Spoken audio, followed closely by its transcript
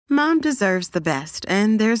Mom deserves the best,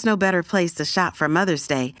 and there's no better place to shop for Mother's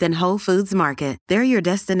Day than Whole Foods Market. They're your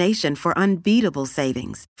destination for unbeatable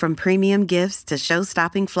savings, from premium gifts to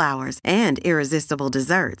show-stopping flowers and irresistible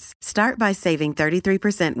desserts. Start by saving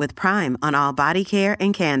 33% with Prime on all body care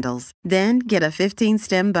and candles. Then get a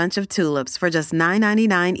 15-stem bunch of tulips for just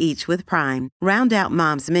 $9.99 each with Prime. Round out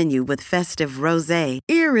Mom's menu with festive rosé,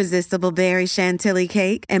 irresistible berry chantilly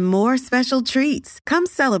cake, and more special treats. Come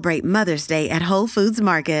celebrate Mother's Day at Whole Foods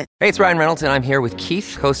Market. Hey, it's Ryan Reynolds, and I'm here with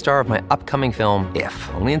Keith, co-star of my upcoming film, If,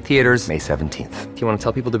 only in theaters May 17th. Do you want to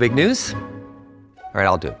tell people the big news? All right,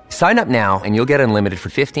 I'll do it. Sign up now and you'll get unlimited for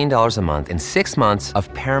 $15 a month and 6 months of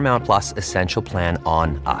Paramount Plus Essential Plan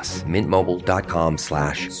on us.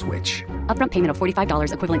 MintMobile.com/switch. Upfront payment of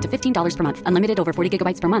 $45 equivalent to $15 per month. Unlimited over 40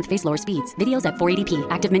 gigabytes per month. Face lower speeds. Videos at 480p.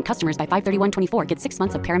 Active Mint customers by 531.24 get 6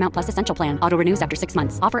 months of Paramount Plus Essential Plan. Auto renews after 6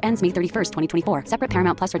 months. Offer ends May 31st, 2024. Separate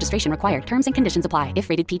Paramount Plus registration required. Terms and conditions apply if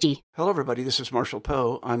rated PG. Hello, everybody. This is Marshall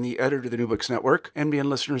Poe. I'm the editor of the New Books Network. NBN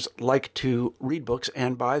listeners like to read books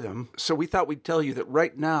and buy them. So we thought we'd tell you that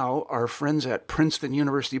right now, our friends at Princeton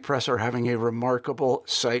University Press are having a remarkable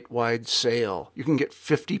site-wide sale. You can get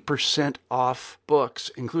 50% off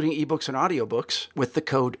books, including ebooks and audiobooks, with the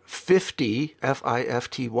code 50,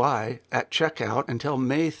 F-I-F-T-Y, at checkout until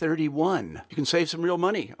May 31. You can save some real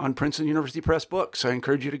money on Princeton University Press books. I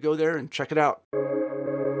encourage you to go there and check it out.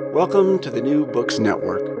 Welcome to the New Books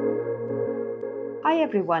Network. Hi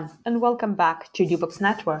everyone, and welcome back to New Books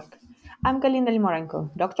Network. I'm Galina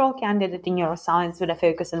Limorenko, doctoral candidate in neuroscience with a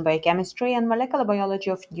focus on biochemistry and molecular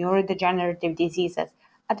biology of neurodegenerative diseases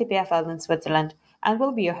at EPFL in Switzerland, and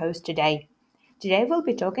will be your host today. Today we'll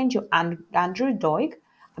be talking to Andrew Doig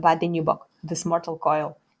about the new book, This Mortal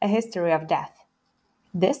Coil, A History of Death.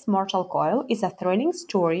 This Mortal Coil is a thrilling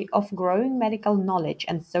story of growing medical knowledge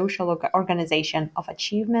and social organization, of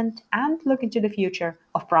achievement and look into the future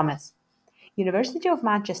of promise. University of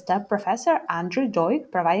Manchester Professor Andrew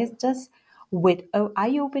Doig provides us with an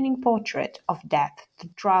eye-opening portrait of death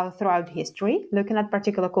throughout history, looking at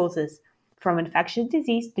particular causes, from infectious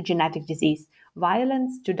disease to genetic disease,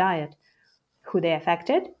 violence to diet, who they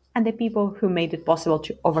affected, and the people who made it possible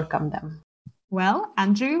to overcome them. Well,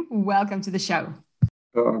 Andrew, welcome to the show.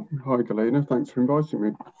 Hi, Galina. Thanks for inviting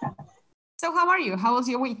me. So how are you? How was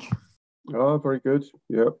your week? Very good.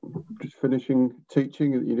 Yep. Just finishing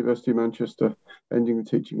teaching at the University of Manchester, ending the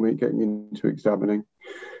teaching week, getting into examining,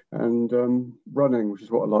 and running, which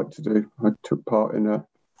is what I like to do. I took part in a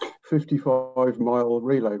 55-mile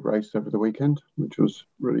relay race over the weekend, which was a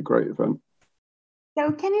really great event.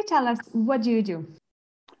 So can you tell us, what do you do?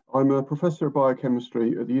 I'm a professor of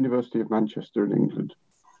biochemistry at the University of Manchester in England.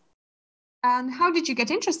 And how did you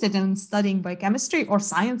get interested in studying biochemistry or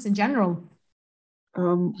science in general?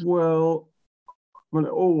 Well, I've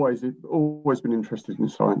always been interested in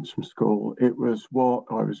science from school. It was what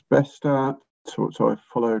I was best at, so I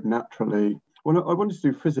followed naturally. I wanted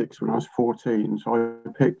to do physics when I was 14, so I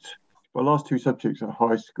picked my last two subjects at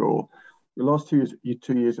high school. The last 2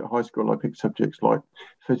 years at high school, I picked subjects like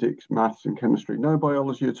physics, maths, and chemistry. No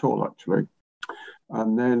biology at all, actually.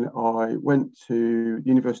 And then I went to the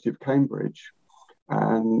University of Cambridge,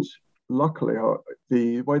 and luckily,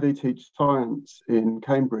 the way they teach science in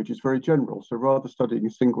Cambridge is very general. So rather studying a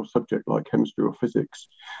single subject like chemistry or physics,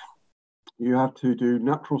 you have to do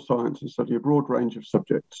natural science and study a broad range of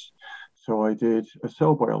subjects. So I did a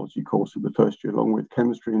cell biology course in the first year, along with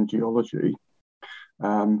chemistry and geology,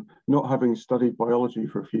 not having studied biology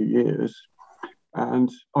for a few years. And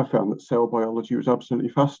I found that cell biology was absolutely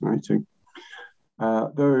fascinating.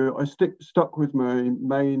 Though I stuck with my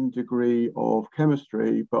main degree of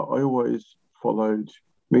chemistry, but I always followed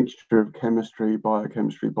mixture of chemistry,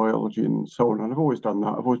 biochemistry, biology, and so on. And I've always done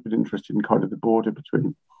that. I've always been interested in kind of the border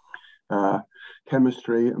between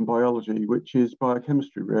chemistry and biology, which is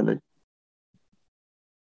biochemistry, really.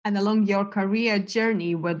 And along your career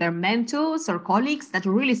journey, were there mentors or colleagues that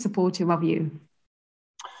were really supportive of you?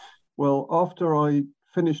 Well, after I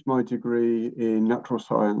finished my degree in natural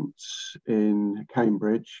science in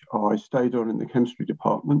Cambridge, I stayed on in the chemistry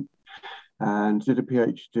department and did a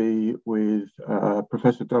PhD with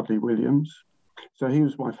Professor Dudley Williams. So he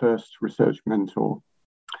was my first research mentor.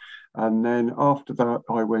 And then after that,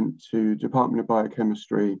 I went to Department of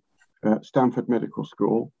Biochemistry at Stanford Medical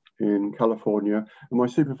School in California. And my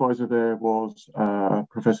supervisor there was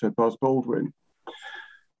Professor Buzz Baldwin.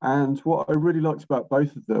 And what I really liked about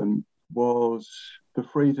both of them was the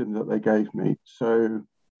freedom that they gave me. So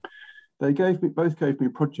they both gave me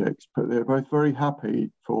projects, but they're both very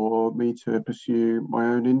happy for me to pursue my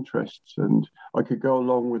own interests. And I could go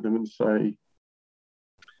along with them and say,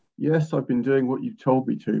 yes, I've been doing what you've told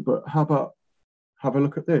me to, but how have a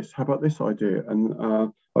look at this. How about this idea? And I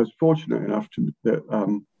was fortunate enough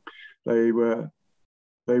that they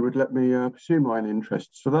would let me pursue my own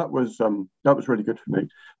interests. So that was really good for me.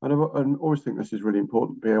 And I always think this is really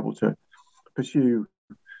important, to be able to pursue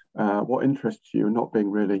what interests you and not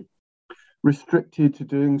being really restricted to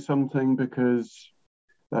doing something because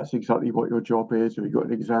that's exactly what your job is, or you've got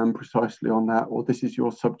an exam precisely on that, or this is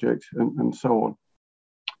your subject, and so on.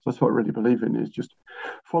 So that's what I really believe in, is just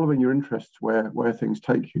following your interests where things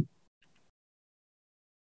take you.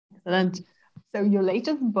 Excellent. So your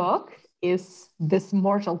latest book is This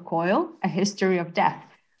Mortal Coil, A History of Death.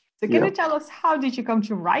 So can you tell us, how did you come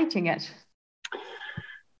to writing it?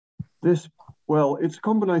 It's a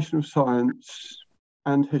combination of science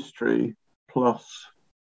and history, plus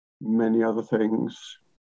many other things.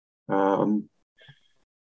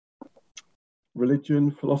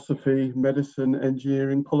 Religion, philosophy, medicine,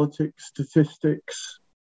 engineering, politics, statistics.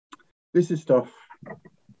 This is stuff,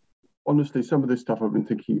 honestly, some of this stuff I've been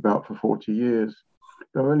thinking about for 40 years.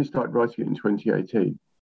 But I only started writing it in 2018.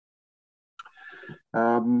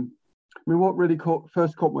 What really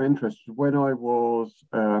first caught my interest was when I was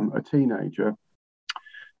a teenager.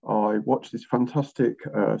 I watched this fantastic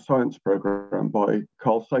science program by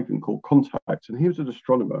Carl Sagan called Contact, and he was an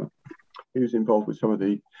astronomer. He was involved with some of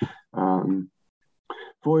the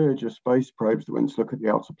Voyager space probes that went to look at the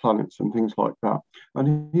outer planets and things like that.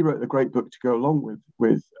 And he wrote a great book to go along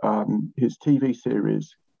with his TV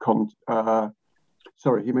series.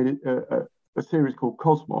 He made a series called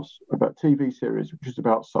Cosmos, about TV series, which is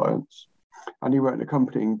about science. And he wrote an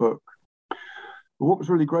accompanying book. But what was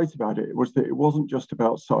really great about it was that it wasn't just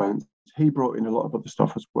about science. He brought in a lot of other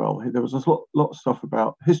stuff as well. There was a lot of stuff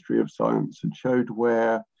about history of science, and showed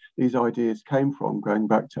where these ideas came from, going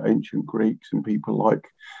back to ancient Greeks and people like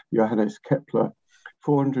Johannes Kepler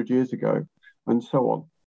 400 years ago, and so on.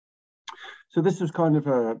 So this was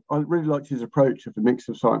I really liked his approach of the mix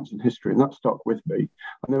of science and history, and that stuck with me.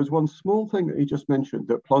 And there was one small thing that he just mentioned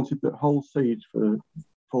that planted the whole seed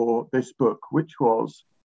for this book, which was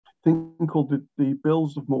a thing called the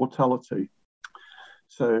Bills of Mortality.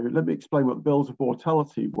 So let me explain what the Bills of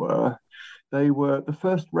Mortality were. They were the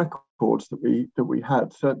first records that we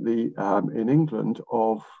had, certainly in England,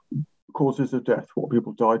 of causes of death, what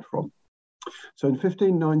people died from. So in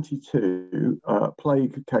 1592,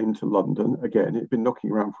 plague came to London. Again, it had been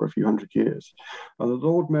knocking around for a few hundred years. And the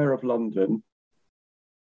Lord Mayor of London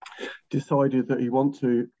decided that he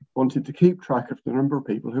wanted to keep track of the number of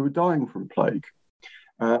people who were dying from plague.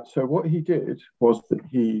 So what he did was that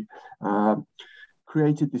he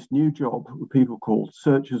created this new job with people called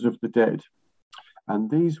Searchers of the Dead. And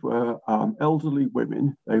these were elderly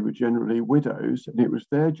women. They were generally widows, and it was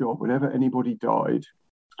their job, whenever anybody died,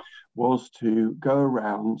 was to go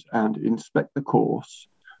around and inspect the corpse,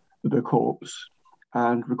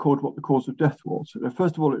 and record what the cause of death was.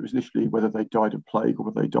 First of all, it was initially whether they died of plague or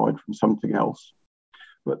whether they died from something else.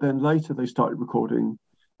 But then later they started recording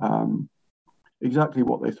exactly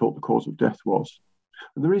what they thought the cause of death was.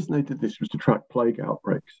 And the reason they did this was to track plague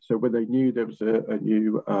outbreaks. So when they knew there was a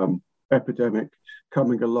new epidemic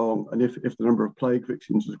coming along, and if the number of plague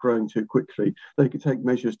victims was growing too quickly, they could take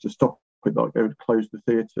measures to stop it, like they would close the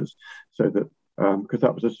theatres, so that because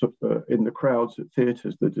that was in the crowds at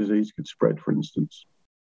theatres the disease could spread, for instance.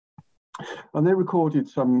 And they recorded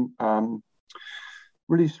some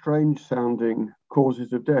really strange sounding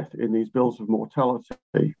causes of death in these bills of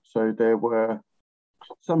mortality. So there were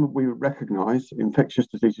some we would recognise: infectious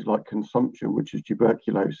diseases like consumption, which is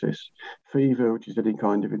tuberculosis; fever, which is any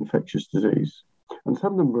kind of infectious disease. And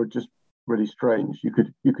some of them were just really strange. You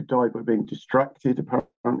could die by being distracted,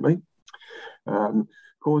 apparently.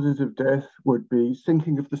 Causes of death would be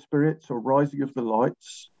sinking of the spirits or rising of the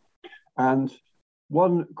lights. And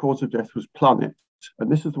one cause of death was planet.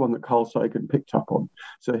 And this is the one that Carl Sagan picked up on.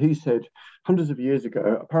 So he said, hundreds of years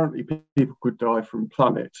ago, apparently people could die from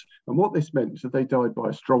planets. And what this meant is that they died by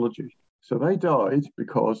astrology. So they died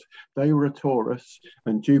because they were a Taurus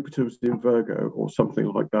and Jupiter was in Virgo or something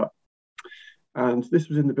like that. And this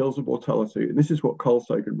was in the Bills of Mortality. And this is what Carl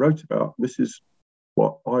Sagan wrote about. This is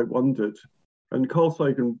what I wondered. And Carl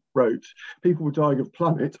Sagan wrote, people were dying of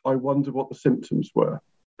planet. I wonder what the symptoms were.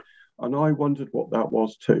 And I wondered what that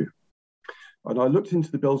was too. And I looked into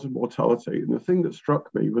the Bills of Mortality, and the thing that struck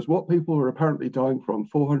me was what people were apparently dying from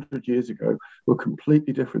 400 years ago were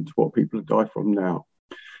completely different to what people have died from now.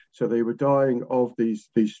 So they were dying of these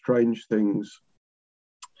strange things.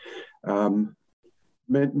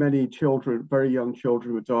 Many children, very young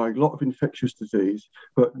children, were dying, a lot of infectious disease,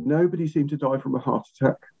 but nobody seemed to die from a heart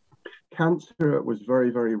attack. Cancer was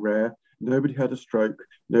very, very rare. Nobody had a stroke.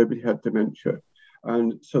 Nobody had dementia.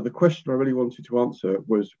 And so the question I really wanted to answer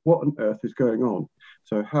was, what on earth is going on?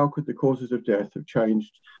 So how could the causes of death have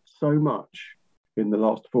changed so much in the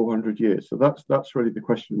last 400 years? So that's really the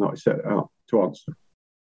question that I set out to answer.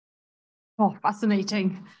 Oh,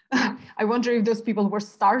 fascinating. I wonder if those people were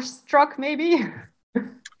starstruck, maybe?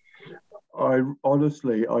 I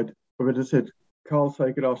honestly, as I said, Carl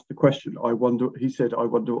Sagan asked the question. He said, I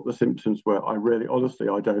wonder what the symptoms were. I really, honestly,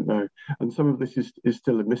 I don't know. And some of this is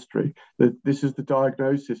still a mystery. This is the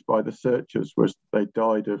diagnosis by the searchers, was they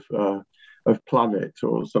died of planet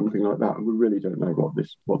or something like that. And we really don't know what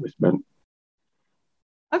this meant.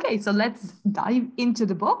 Okay, so let's dive into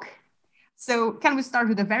the book. So can we start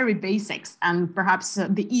with the very basics and perhaps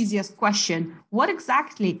the easiest question? What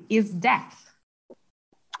exactly is death? I'm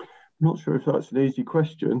not sure if that's an easy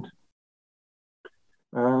question.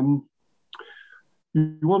 You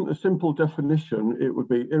want a simple definition, it would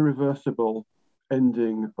be irreversible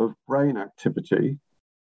ending of brain activity.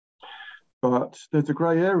 But there's a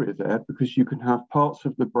grey area there, because you can have parts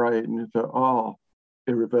of the brain that are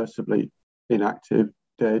irreversibly inactive,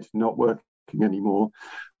 dead, not working anymore,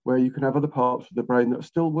 where you can have other parts of the brain that are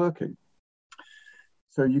still working.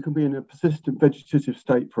 So you can be in a persistent vegetative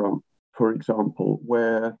state, for example,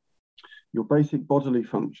 where your basic bodily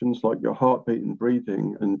functions like your heartbeat and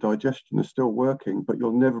breathing and digestion are still working, but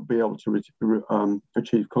you'll never be able to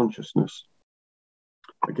achieve consciousness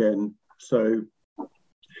again. So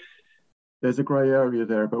there's a grey area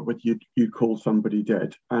there about whether you call somebody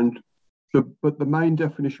dead. But the main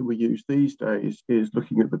definition we use these days is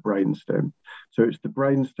looking at the brainstem. So it's the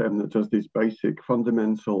brainstem that does these basic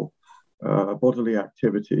fundamental bodily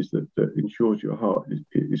activities that ensures your heart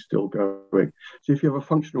is still going. So if you have a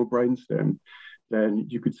functional brainstem, then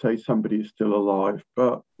you could say somebody is still alive.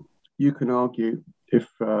 But you can argue if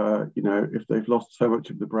they've lost so much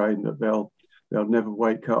of the brain that they'll never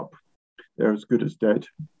wake up, they're as good as dead.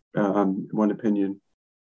 One opinion.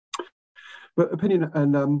 But opinion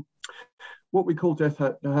and what we call death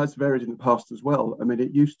has varied in the past as well. I mean,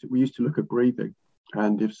 we used to look at breathing,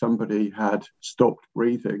 and if somebody had stopped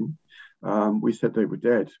breathing, we said they were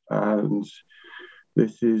dead. And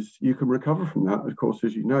you can recover from that. Of course,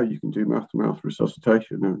 as you know, you can do mouth-to-mouth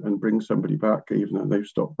resuscitation and bring somebody back even though they've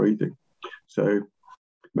stopped breathing. So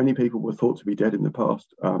many people were thought to be dead in the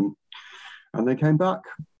past, and they came back.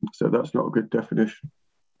 So that's not a good definition,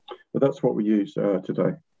 but that's what we use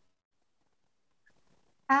today.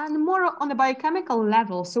 And more on the biochemical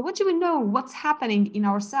level. So what do we know? What's happening in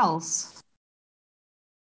our cells?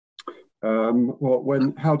 How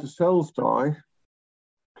do cells die?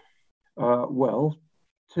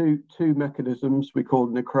 Two mechanisms we call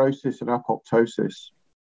necrosis and apoptosis.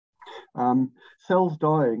 Cells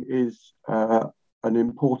dying is an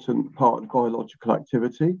important part of biological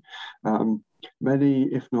activity. Many,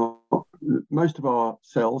 if not most of our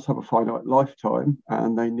cells have a finite lifetime,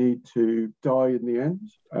 and they need to die in the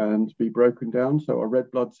end and be broken down. So our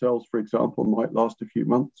red blood cells, for example, might last a few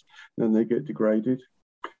months, then they get degraded.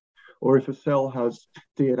 Or if a cell has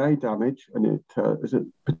DNA damage and it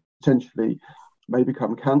potentially may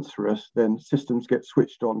become cancerous, then systems get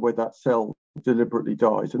switched on where that cell deliberately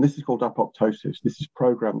dies. And this is called apoptosis. This is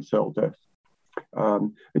programmed cell death.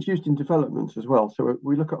 It's used in development as well. So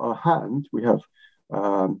we look at our hand, we have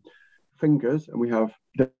fingers, and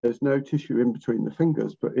there's no tissue in between the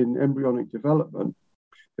fingers, but in embryonic development,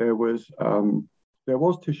 there was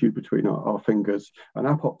tissue between our fingers, and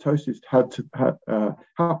apoptosis had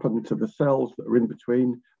happened to the cells that are in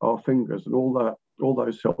between our fingers, and all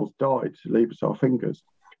those cells died to leave us our fingers.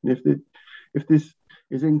 And if this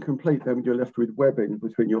is incomplete, then you're left with webbing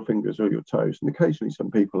between your fingers or your toes, and occasionally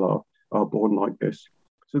some people are born like this.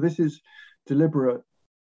 So this is deliberate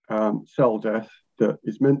cell death that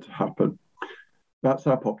is meant to happen. That's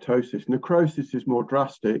apoptosis. Necrosis is more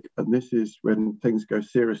drastic, and this is when things go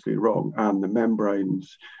seriously wrong and the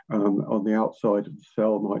membranes on the outside of the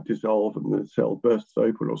cell might dissolve and the cell bursts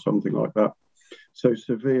open or something like that. So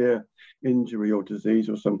severe injury or disease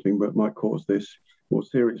or something that might cause this more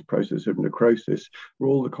serious process of necrosis, where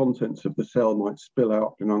all the contents of the cell might spill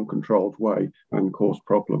out in an uncontrolled way and cause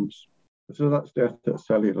problems. So that's death at a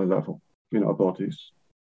cellular level in our bodies.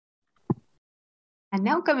 And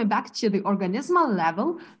now coming back to the organismal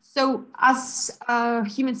level, so as a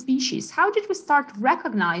human species, how did we start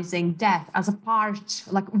recognizing death as a part,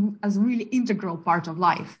 as a really integral part of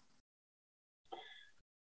life?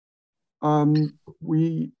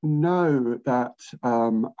 We know that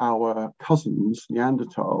our cousins,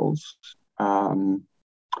 Neanderthals,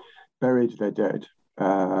 buried their dead.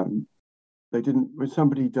 When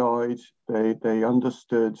somebody died, they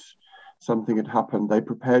understood something had happened, they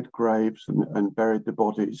prepared graves and buried the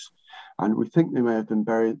bodies. And we think they may have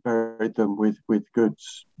buried them with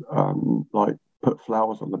goods, like put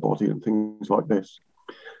flowers on the body and things like this.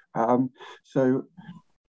 So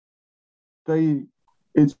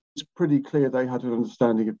it's pretty clear they had an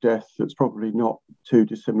understanding of death that's probably not too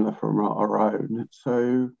dissimilar from our own.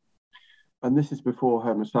 So, and this is before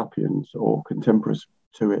Homo sapiens or contemporaries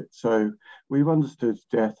to it. So we've understood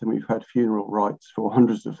death and we've had funeral rites for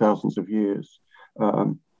hundreds of thousands of years.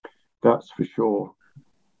 That's for sure.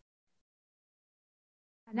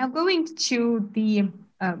 Now going to the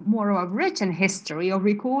more of written history or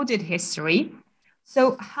recorded history.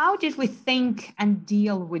 So how did we think and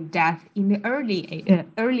deal with death in the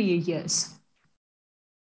earlier years?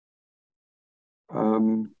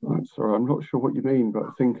 Sorry, I'm not sure what you mean,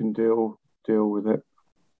 but think and deal with it.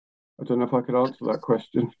 I don't know if I could answer that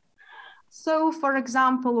question. So, for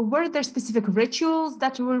example, were there specific rituals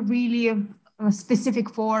that were really specific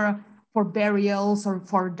for burials or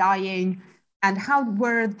for dying? And how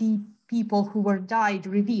were the people who were died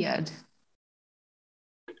revered?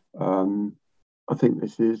 I think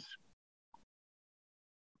this is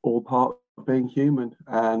all part of being human,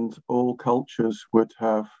 and all cultures would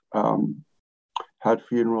have had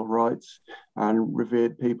funeral rites and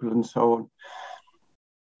revered people and so on.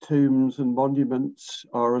 Tombs and monuments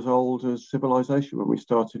are as old as civilization when we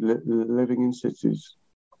started living in cities.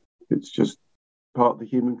 It's just part of the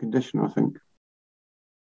human condition, I think.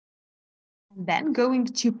 And then going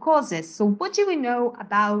to causes. So what do we know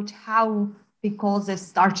about how the causes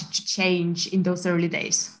started to change in those early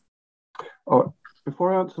days? Oh,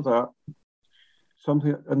 before I answer that,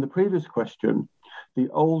 something in the previous question, the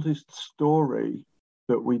oldest story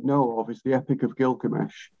that we know of is the Epic of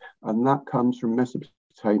Gilgamesh, and that comes from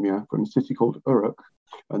Mesopotamia, from a city called Uruk,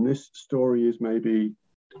 and this story is maybe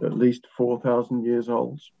at least 4,000 years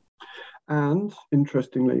old. And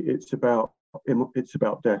interestingly, it's about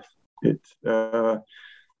death.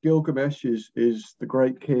 Gilgamesh is the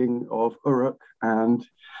great king of Uruk, and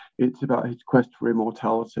it's about his quest for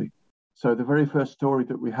immortality. So the very first story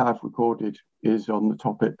that we have recorded is on the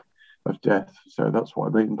topic of death. So that's what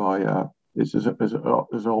I mean by it's as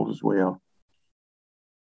old as we are.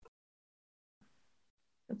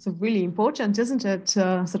 That's a really important, isn't it,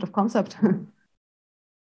 sort of concept?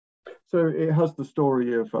 So it has the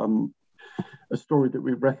story of a story that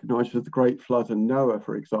we recognise as the Great Flood, and Noah,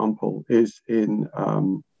 for example, is in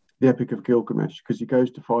the Epic of Gilgamesh, because he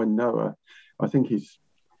goes to find Noah. I think he's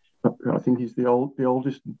the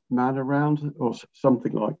oldest man around, or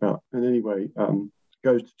something like that. And anyway,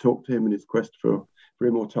 goes to talk to him in his quest for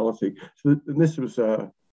immortality. So and this was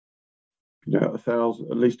at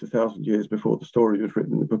least 1,000 years before the story was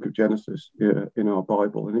written in the Book of Genesis in our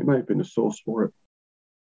Bible, and it may have been a source for it.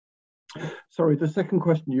 Sorry, the second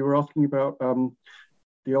question you were asking about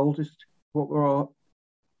the oldest. What were our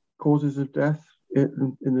causes of death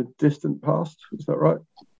in the distant past? Is that right?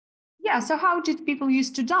 Yeah, so how did people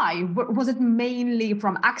used to die? Was it mainly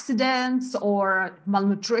from accidents or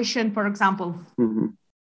malnutrition, for example? Mm-hmm.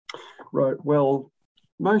 Right, well,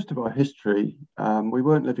 most of our history, we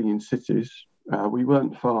weren't living in cities, we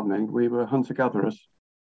weren't farming, we were hunter-gatherers.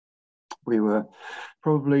 We were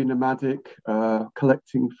probably nomadic,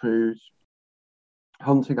 collecting food,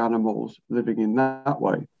 hunting animals, living in that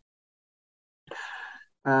way.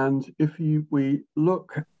 And if we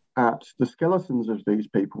look at the skeletons of these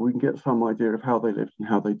people, we can get some idea of how they lived and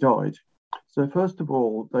how they died. So first of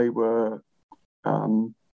all, they were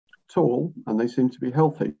tall and they seemed to be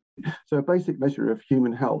healthy. So a basic measure of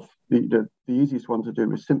human health, the easiest one to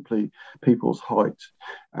do is simply people's height.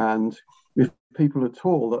 And if people are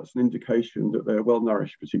tall, that's an indication that they're well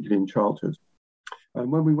nourished, particularly in childhood.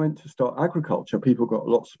 And when we went to start agriculture, people got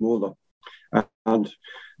a lot smaller. And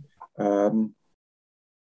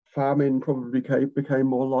famine probably became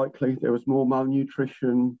more likely. There was more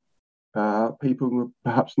malnutrition. People were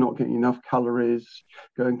perhaps not getting enough calories,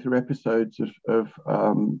 going through episodes of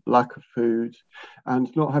lack of food,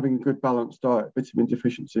 and not having a good balanced diet, vitamin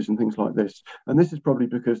deficiencies and things like this. And this is probably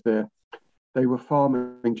because they were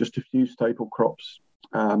farming just a few staple crops,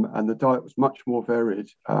 and the diet was much more varied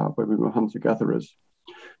when we were hunter-gatherers.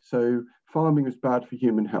 So farming was bad for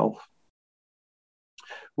human health.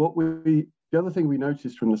 The other thing we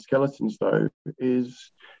noticed from the skeletons, though,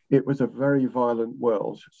 is it was a very violent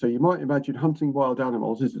world. So you might imagine hunting wild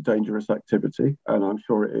animals is a dangerous activity, and I'm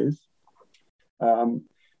sure it is.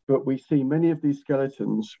 But we see many of these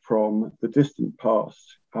skeletons from the distant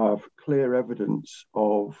past have clear evidence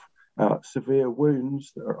of severe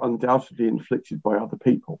wounds that are undoubtedly inflicted by other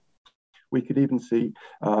people. We could even see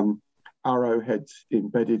arrowheads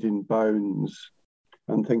embedded in bones.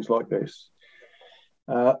 and things like this.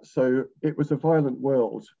 So it was a violent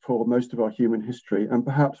world for most of our human history, and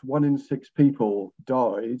perhaps 1 in 6 people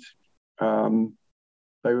died.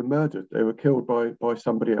 They were murdered. They were killed by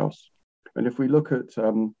somebody else. And if we look at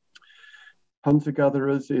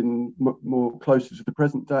hunter-gatherers in more closer to the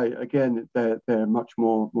present day, again, they're much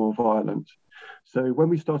more violent. So when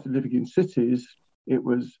we started living in cities, it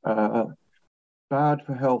was bad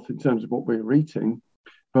for health in terms of what we were eating,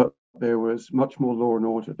 but there was much more law and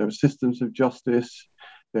order. There were systems of justice.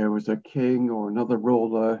 There was a king or another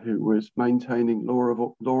ruler who was maintaining law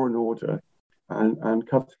and order and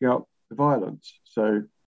cutting out the violence. So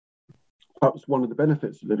that was one of the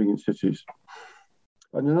benefits of living in cities.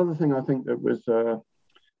 And another thing I think that was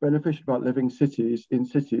beneficial about living in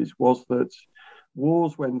cities was that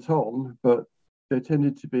wars went on, but there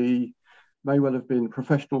tended to may well have been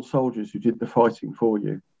professional soldiers who did the fighting for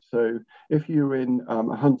you. So if you were in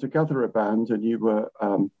a hunter-gatherer band and you were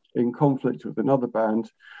in conflict with another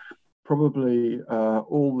band, probably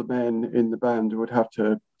all the men in the band would have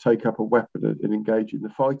to take up a weapon and engage in the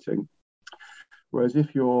fighting. Whereas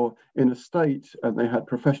if you're in a state and they had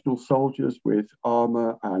professional soldiers with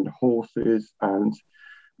armor and horses and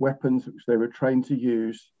weapons which they were trained to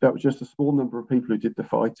use, that was just a small number of people who did the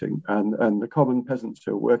fighting. And the common peasants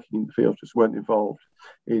who were working in the field just weren't involved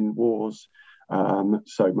in wars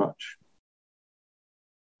so much.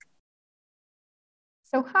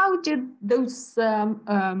 So how did those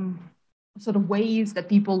sort of ways that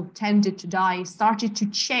people tended to die started to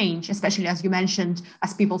change, especially as you mentioned,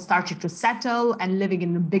 as people started to settle and living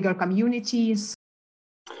in bigger communities?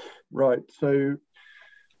 Right. So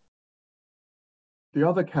the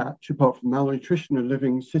other catch, apart from malnutrition and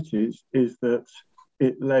living in cities, is that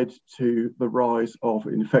it led to the rise of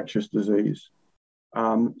infectious disease.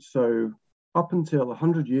 So up until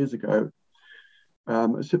 100 years ago,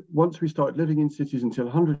 so once we started living in cities until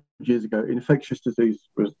 100 years ago, infectious disease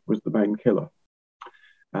was the main killer.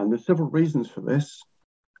 And there's several reasons for this.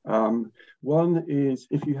 One is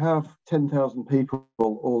if you have 10,000 people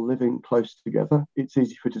all living close together, it's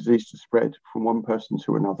easy for disease to spread from one person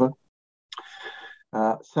to another.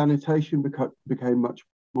 Sanitation became much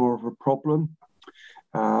more of a problem.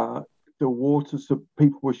 The water, so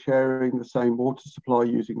people were sharing the same water supply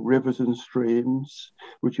using rivers and streams,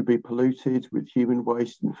 which would be polluted with human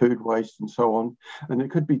waste and food waste and so on. And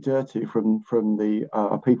it could be dirty from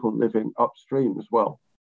the people living upstream as well.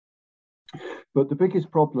 But the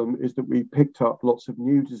biggest problem is that we picked up lots of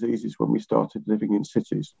new diseases when we started living in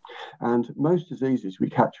cities. And most diseases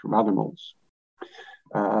we catch from animals.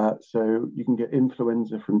 So you can get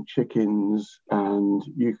influenza from chickens, and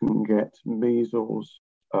you can get measles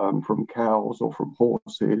from cows or from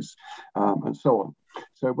horses, and so on.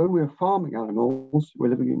 So when we're farming animals, we're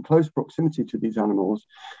living in close proximity to these animals,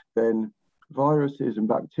 then viruses and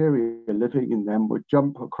bacteria living in them would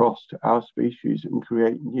jump across to our species and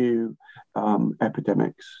create new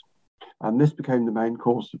epidemics. And this became the main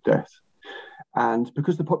cause of death. And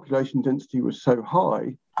because the population density was so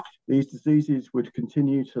high, these diseases would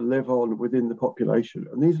continue to live on within the population.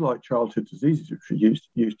 And these are like childhood diseases, which we're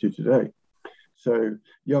used to today. So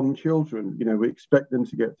young children, we expect them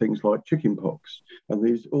to get things like chickenpox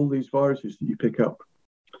and all these viruses that you pick up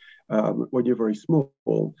when you're very small,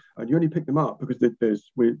 and you only pick them up because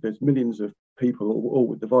there's millions of people all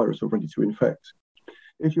with the virus already to infect.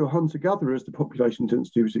 If you're hunter-gatherers, the population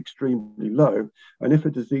density was extremely low, and if a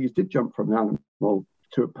disease did jump from an animal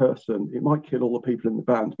to a person, it might kill all the people in the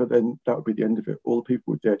band, but then that would be the end of it. All the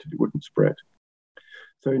people were dead and it wouldn't spread.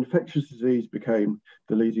 So infectious disease became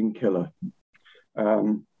the leading killer.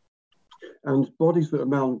 And bodies that are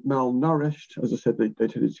malnourished, as I said, they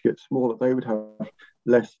tended to get smaller. They would have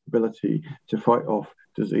less ability to fight off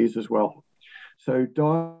disease as well. So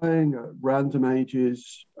dying at random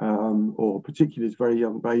ages, or particularly as very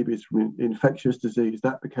young babies from infectious disease,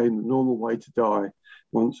 that became the normal way to die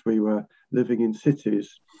once we were living in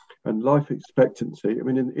cities. And life expectancy, I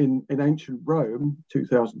mean, in ancient Rome,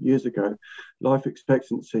 2,000 years ago, life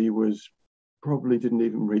expectancy probably didn't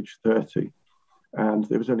even reach 30. And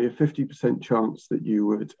there was only a 50% chance that you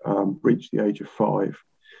would reach the age of 5.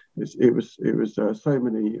 It was so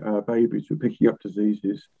many babies were picking up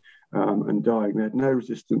diseases and dying. They had no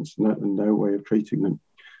resistance and no way of treating them.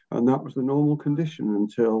 And that was the normal condition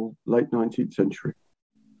until late 19th century.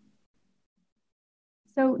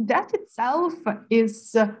 So that itself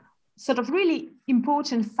is sort of really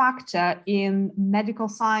important factor in medical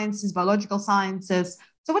sciences, biological sciences.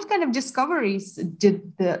 So what kind of discoveries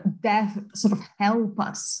did the death sort of help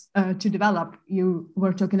us to develop? You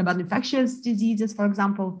were talking about infectious diseases, for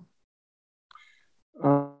example.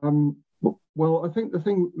 Well, Well, I think the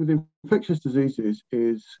thing with infectious diseases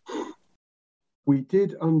is we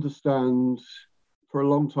did understand for a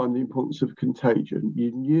long time the importance of contagion.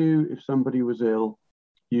 You knew if somebody was ill,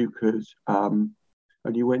 you could, and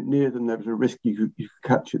you went near them, there was a risk you could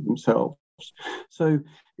catch it themselves. So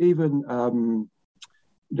even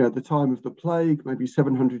at the time of the plague, maybe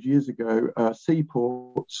 700 years ago,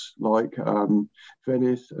 seaports like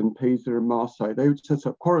Venice and Pisa and Marseille, they would set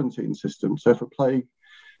up quarantine systems. So if a plague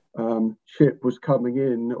ship was coming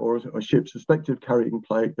in, or a ship suspected of carrying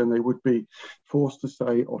plague, then they would be forced to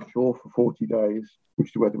stay offshore for 40 days, which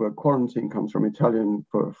is where the word quarantine comes from, Italian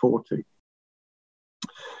for 40.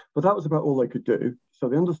 But that was about all they could do. So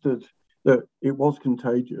they understood that it was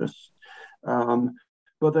contagious,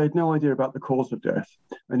 but they had no idea about the cause of death.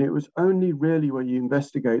 And it was only really when you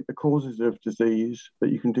investigate the causes of disease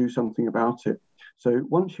that you can do something about it. So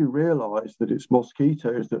once you realize that it's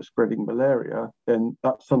mosquitoes that are spreading malaria, then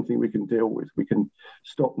that's something we can deal with. We can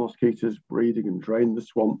stop mosquitoes breeding and drain the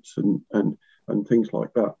swamps and things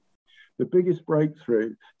like that. The biggest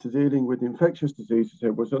breakthrough to dealing with infectious diseases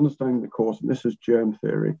was understanding the cause, and this is germ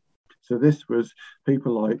theory. So this was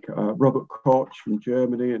people like Robert Koch from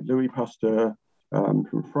Germany and Louis Pasteur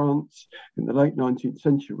from France. In the late 19th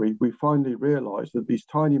century, we finally realized that these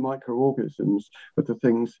tiny microorganisms are the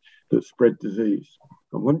things that spread disease.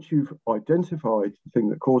 And once you've identified the thing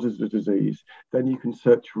that causes the disease, then you can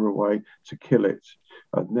search for a way to kill it.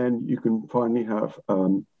 And then you can finally have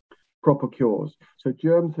proper cures. So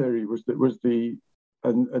germ theory was the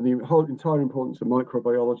whole entire importance of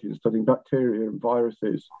microbiology and studying bacteria and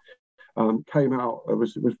viruses came out. It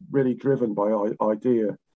was really driven by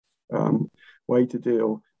idea. Way to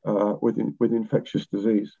deal with infectious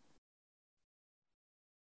disease.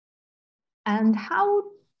 And how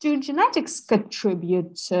do genetics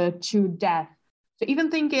contribute to death? So even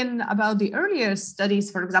thinking about the earlier studies,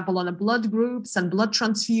 for example, on the blood groups and blood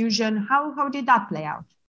transfusion, how did that play out?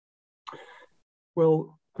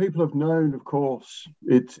 Well, people have known, of course,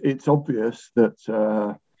 it's obvious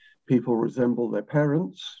that people resemble their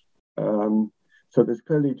parents. So there's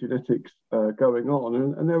clearly genetics going on,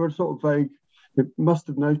 and there were sort of vague. They must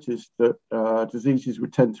have noticed that diseases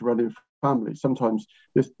would tend to run in families. Sometimes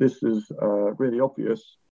this is really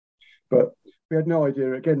obvious, but we had no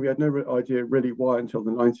idea. Again, we had no idea really why until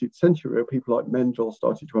the 19th century, where people like Mendel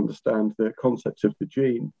started to understand the concept of the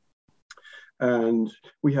gene. And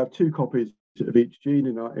we have 2 copies of each gene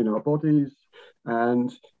in our bodies,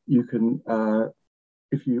 and you can.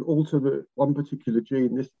 If you alter one particular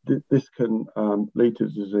gene, this can lead to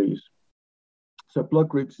disease. So blood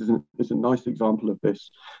groups is a nice example of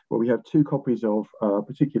this, where we have 2 copies of a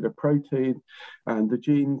particular protein, and the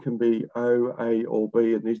gene can be O, A, or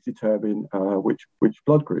B, and these determine which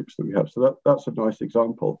blood groups that we have. So that's a nice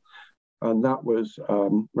example. And that was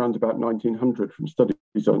around about 1900 from studies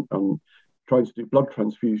on trying to do blood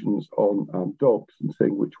transfusions on dogs and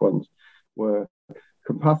seeing which ones were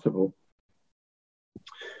compatible.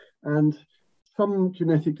 And some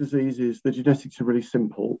genetic diseases, the genetics are really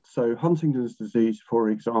simple. So Huntington's disease, for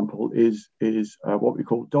example, is what we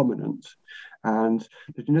call dominant. And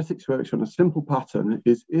the genetics works on a simple pattern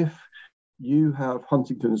is if you have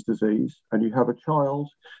Huntington's disease and you have a child,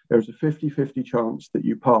 there's a 50-50 chance that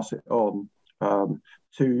you pass it on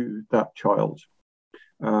to that child.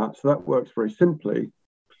 So that works very simply.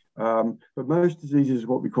 But most diseases are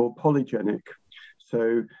what we call polygenic.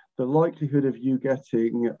 So the likelihood of you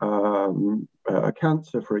getting a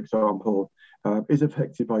cancer, for example, is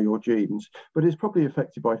affected by your genes, but it's probably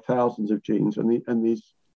affected by thousands of genes. And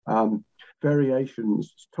these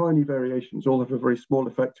variations, tiny variations, all have a very small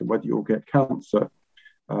effect on whether you'll get cancer.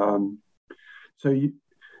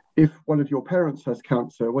 If one of your parents has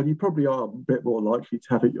cancer, well, you probably are a bit more likely to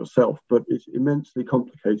have it yourself, but it's immensely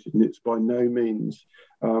complicated, and it's by no means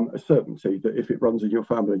a certainty that if it runs in your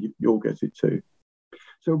family, you'll get it too.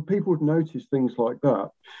 So people would notice things like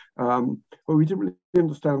that. But we didn't really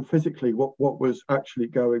understand physically what was actually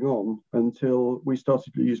going on until we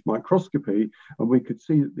started to use microscopy, and we could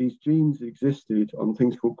see that these genes existed on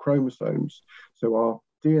things called chromosomes. So our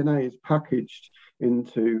DNA is packaged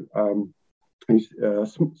into these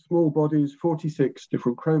small bodies, 46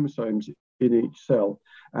 different chromosomes in each cell,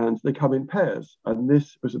 and they come in pairs. And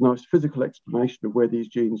this was a nice physical explanation of where these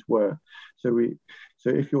genes were. So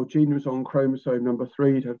if your gene was on chromosome number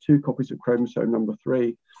 3, you'd have 2 copies of chromosome number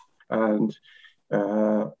 3, and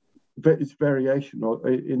its variation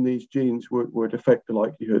in these genes would affect the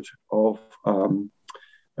likelihood of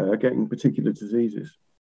getting particular diseases.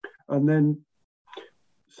 And then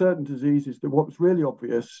certain diseases, what was really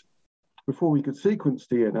obvious before we could sequence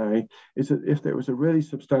DNA is that if there was a really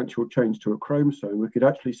substantial change to a chromosome, we could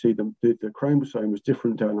actually see the chromosome was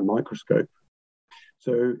different down a microscope.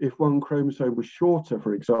 So if one chromosome was shorter,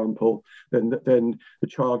 for example, then the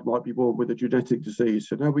child might be born with a genetic disease.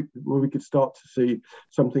 So now we could start to see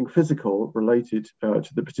something physical related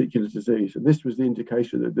to the particular disease. And this was the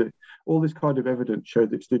indication that all this kind of evidence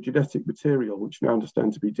showed that the genetic material, which now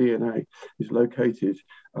understand to be DNA, is located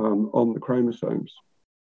on the chromosomes.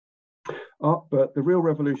 But the real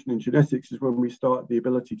revolution in genetics is when we start the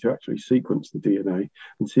ability to actually sequence the DNA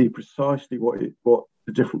and see precisely what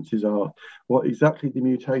the differences are, what exactly the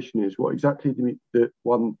mutation is, what exactly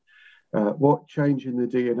what change in the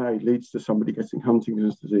DNA leads to somebody getting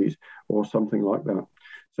Huntington's disease or something like that.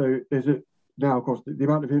 So now, of course, the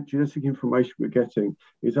amount of genetic information we're getting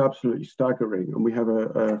is absolutely staggering, and we have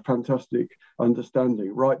a fantastic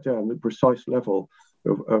understanding right down the precise level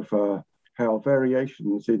of how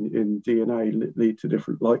variations in DNA lead to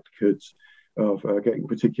different likelihoods of getting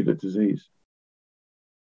particular disease.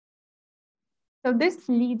 So this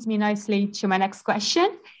leads me nicely to my next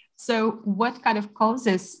question. So what kind of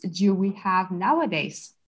causes do we have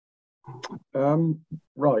nowadays?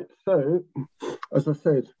 Right. So, as I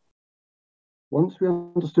said, once we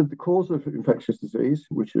understood the cause of infectious disease,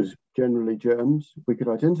 which is generally germs, we could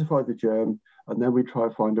identify the germ, and then we try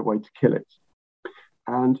to find a way to kill it.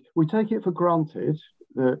 And we take it for granted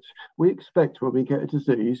that we expect when we get a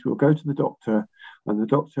disease, we'll go to the doctor and the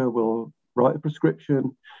doctor will write a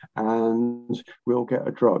prescription and we'll get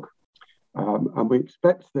a drug. And we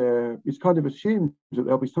expect it's kind of assumed that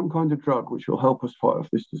there'll be some kind of drug which will help us fight off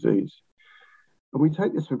this disease. And we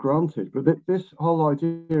take this for granted, but this whole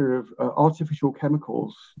idea of artificial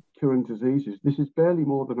chemicals curing diseases, this is barely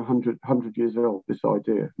more than 100 years old, this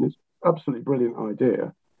idea. And it's an absolutely brilliant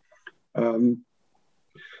idea.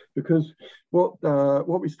 Because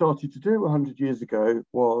what we started to do 100 years ago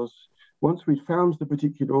was, once we'd found the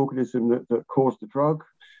particular organism that caused the drug,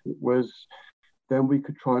 then we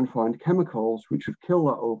could try and find chemicals which would kill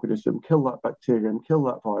that organism, kill that bacterium, kill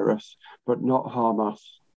that virus, but not harm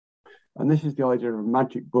us. And this is the idea of a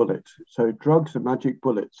magic bullet. So drugs are magic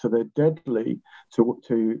bullets. So they're deadly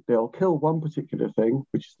they'll kill one particular thing,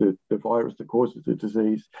 which is the virus that causes the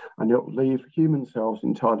disease, and it'll leave human cells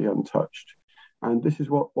entirely untouched. And this is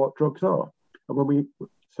what drugs are. And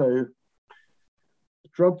so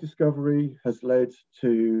drug discovery has led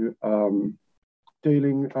to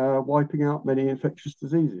wiping out many infectious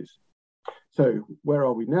diseases. So where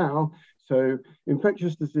are we now? So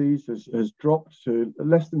infectious disease has dropped to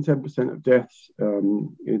less than 10% of deaths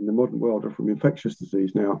in the modern world are from infectious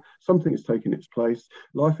disease now. Something has taken its place.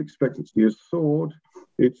 Life expectancy has soared.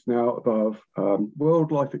 It's now above,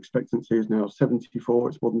 world life expectancy is now 74.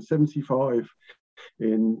 It's more than 75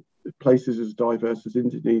 in places as diverse as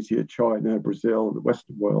Indonesia, China, Brazil, the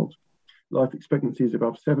Western world. Life expectancy is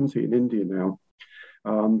above 70 in India now.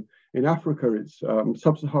 In Africa, it's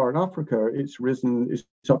sub-Saharan Africa, it's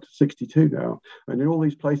up to 62 now. And in all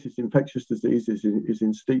these places, infectious disease is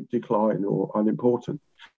in steep decline or unimportant.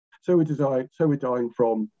 So we're dying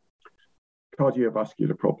from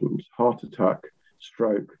cardiovascular problems, heart attack,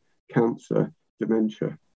 stroke, cancer,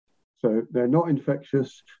 dementia. So they're not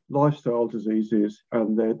infectious, lifestyle diseases,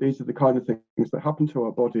 and these are the kind of things that happen to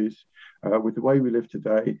our bodies with the way we live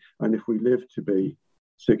today, and if we live to be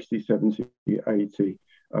 60, 70, 80,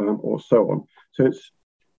 or so on. So it's,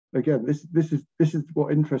 again, this is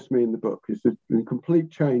what interests me in the book, is the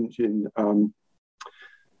complete change in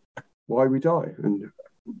why we die, and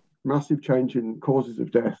massive change in causes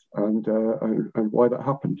of death, and why that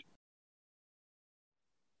happened.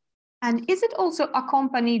 And is it also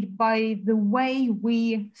accompanied by the way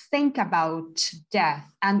we think about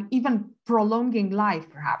death and even prolonging life,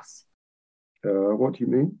 perhaps? What do you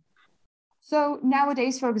mean? So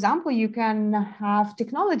nowadays, for example, you can have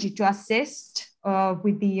technology to assist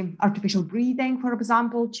with the artificial breathing, for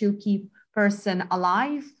example, to keep person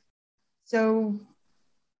alive. So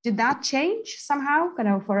did that change somehow,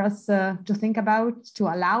 for us to think about, to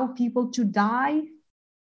allow people to die?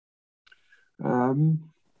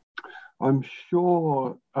 I'm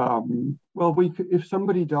sure, if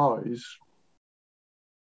somebody dies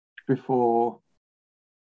before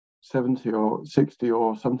 70 or 60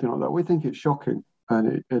 or something like that, we think it's shocking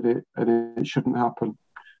and it shouldn't happen,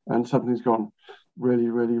 and something's gone really,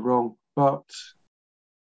 really wrong. But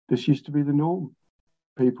this used to be the norm.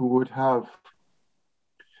 People would have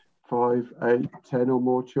 5, 8, 10 or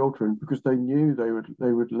more children because they knew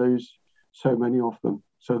they would lose so many of them.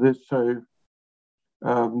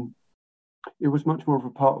 It was much more of a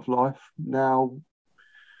part of life. Now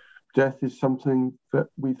death is something that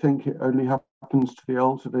we think it only happens to the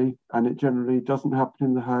elderly, and it generally doesn't happen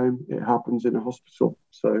in the home, it happens in a hospital.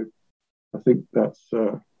 So I think that's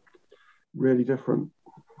really different.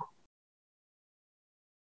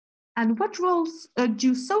 And what roles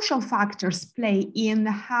do social factors play in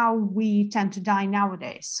how we tend to die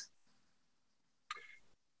nowadays?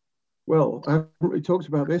 Well, I haven't really talked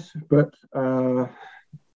about this, but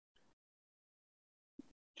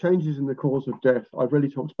changes in the cause of death, I've really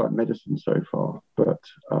talked about medicine so far, but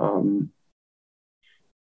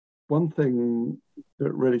one thing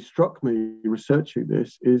that really struck me researching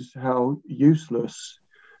this is how useless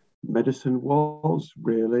medicine was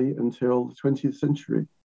really until the 20th century.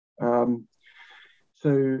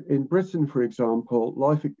 So in Britain, for example,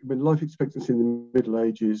 life expectancy in the Middle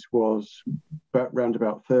Ages was around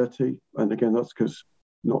about 30. And again, that's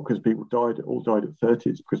not because people all died at 30,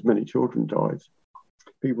 it's because many children died.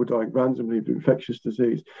 People dying randomly of infectious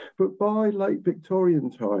disease. But by late Victorian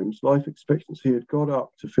times, life expectancy had got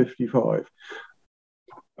up to 55,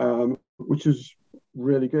 which is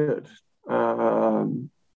really good.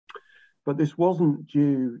 But this wasn't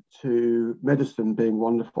due to medicine being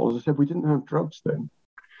wonderful. As I said, we didn't have drugs then.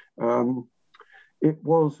 It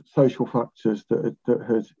was social factors that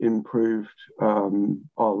had improved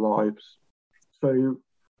our lives. So,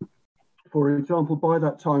 for example, by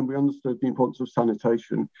that time, we understood the importance of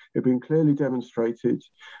sanitation. It had been clearly demonstrated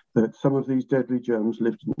that some of these deadly germs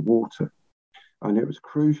lived in water. And it was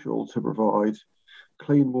crucial to provide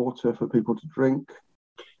clean water for people to drink.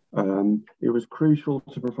 It was crucial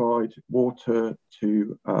to provide water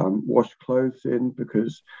to wash clothes in,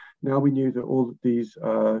 because now we knew that all of these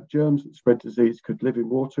germs that spread disease could live in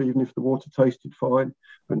water, even if the water tasted fine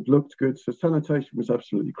and looked good. So sanitation was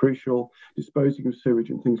absolutely crucial, disposing of sewage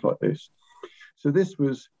and things like this. So this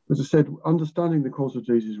was, as I said, understanding the cause of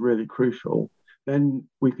disease is really crucial. Then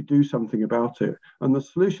we could do something about it. And the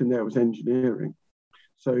solution there was engineering.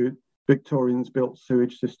 So Victorians built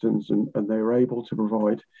sewage systems and they were able to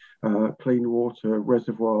provide clean water,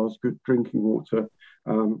 reservoirs, good drinking water,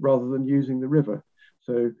 rather than using the river.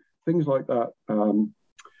 So things like that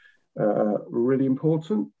were really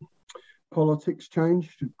important. Politics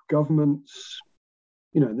changed. Governments,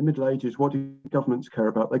 in the Middle Ages, what did governments care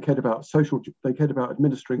about? They cared about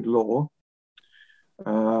administering law.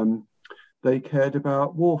 They cared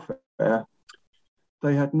about warfare.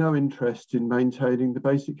 They had no interest in maintaining the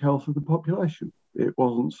basic health of the population. It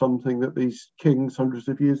wasn't something that these kings hundreds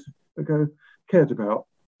of years ago cared about.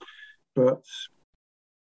 But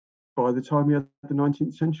by the time we had the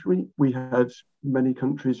 19th century, we had many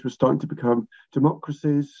countries were starting to become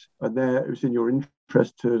democracies, and there it was in your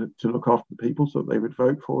interest to look after the people so that they would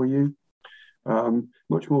vote for you.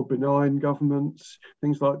 Much more benign governments,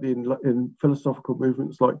 things like in philosophical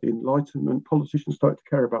movements like the Enlightenment, politicians started to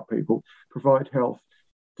care about people, provide health,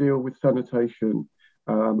 deal with sanitation,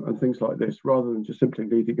 and things like this, rather than just simply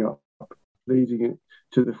leading it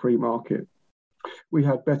to the free market. We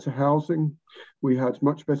had better housing, we had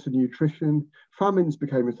much better nutrition. Famines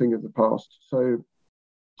became a thing of the past. So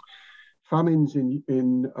famines in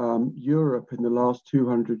Europe in the last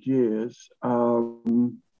 200 years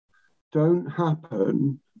don't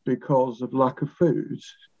happen because of lack of food.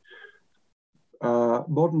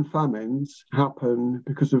 Modern famines happen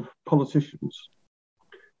because of politicians.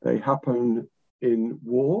 They happen in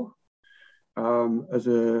war, as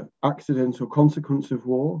an accidental consequence of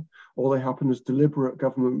war, or they happen as deliberate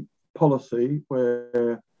government policy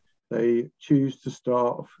where they choose to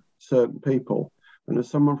starve certain people. And as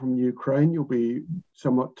someone from Ukraine, you'll be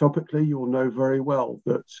somewhat topically, you'll know very well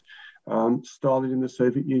that Stalin in the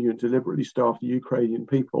Soviet Union deliberately starved the Ukrainian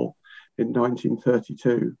people in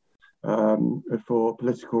 1932 for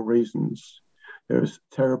political reasons. There was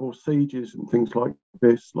terrible sieges and things like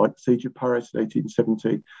this, like the Siege of Paris in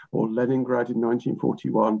 1870 or Leningrad in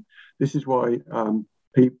 1941. This is why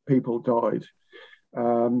people died.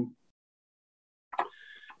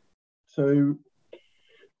 So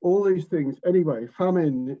all these things. Anyway,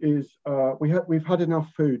 famine is, we've had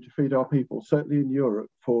enough food to feed our people, certainly in Europe,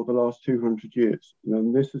 for the last 200 years.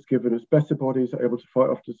 And this has given us better bodies able to fight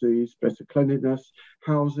off disease, better cleanliness,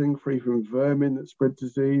 housing free from vermin that spread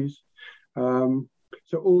disease.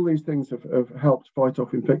 So all these things have helped fight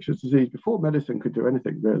off infectious disease before medicine could do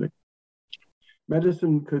anything, really.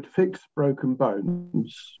 Medicine could fix broken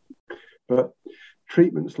bones, but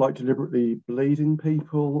treatments like deliberately bleeding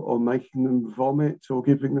people or making them vomit or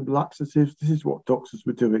giving them laxatives, this is what doctors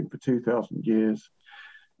were doing for 2,000 years.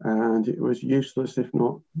 And it was useless, if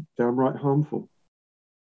not downright harmful.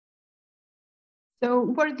 So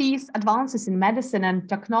were these advances in medicine and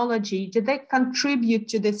technology, did they contribute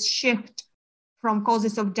to this shift from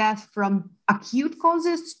causes of death from acute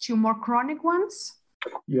causes to more chronic ones?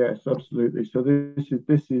 Yes, absolutely. So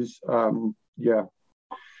this is yeah.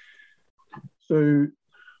 So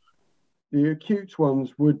the acute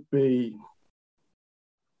ones would be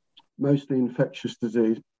mostly infectious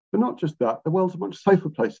disease, but not just that. The world's a much safer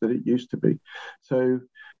place than it used to be. So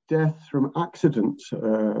deaths from accidents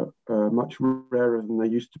are much rarer than they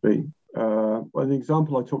used to be. Well, the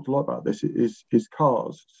example I talked a lot about this is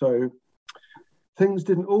cars. So things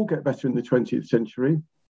didn't all get better in the 20th century.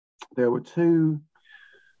 There were two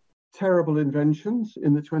terrible inventions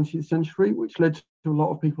in the 20th century, which led to a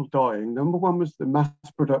lot of people dying. Number one was the mass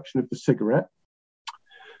production of the cigarette.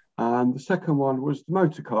 And the second one was the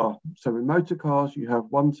motor car. So in motor cars, you have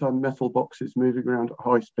one-ton metal boxes moving around at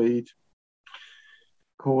high speed,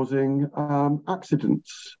 causing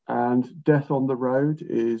accidents. And death on the road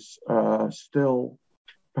is still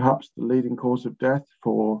perhaps the leading cause of death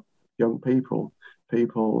for young people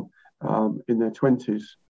in their 20s.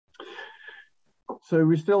 So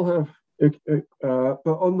we still have, but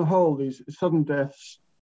on the whole, these sudden deaths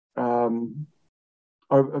are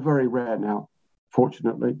very rare now,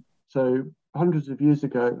 fortunately. So hundreds of years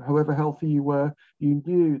ago, however healthy you were, you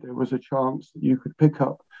knew there was a chance that you could pick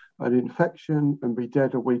up an infection and be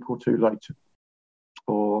dead a week or two later,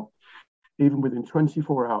 or even within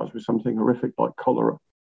 24 hours with something horrific like cholera.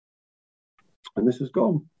 And this is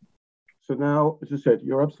gone. So now, as I said,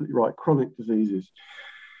 you're absolutely right, chronic diseases.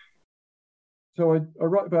 So I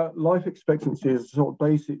write about life expectancy as a sort of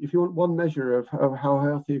basic. If you want one measure of how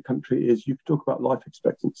healthy a country is, you can talk about life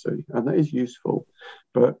expectancy, and that is useful.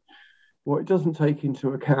 But what it doesn't take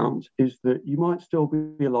into account is that you might still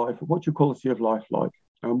be alive. What's your quality of life like?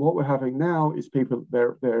 And what we're having now is people,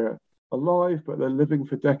 they're alive, but they're living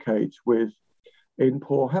for decades in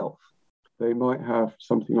poor health. They might have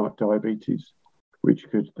something like diabetes, which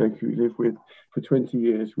they could live with for 20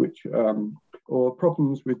 years, or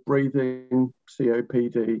problems with breathing,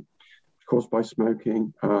 COPD, caused by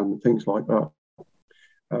smoking, things like that.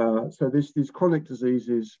 So these chronic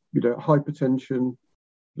diseases, hypertension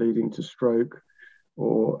leading to stroke,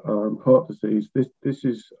 or heart disease. This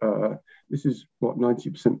is what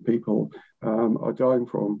 90% of people are dying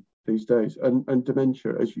from these days, and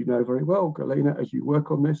dementia, as you know very well, Galina, as you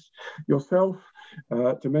work on this yourself.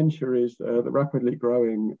 Dementia is the rapidly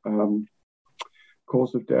growing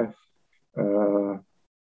cause of death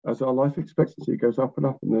as our life expectancy goes up and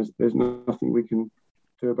up, and there's nothing we can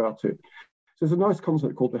do about it. So there's a nice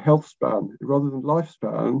concept called the health span, rather than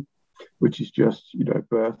lifespan, which is just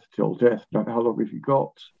birth till death. How long have you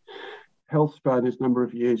got? Health span is number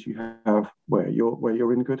of years you have where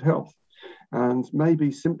you're in good health, and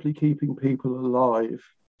maybe simply keeping people alive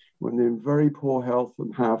when they're in very poor health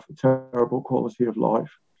and have a terrible quality of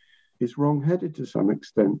life is wrong-headed to some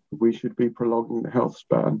extent. We should be prolonging the health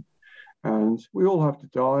span, and we all have to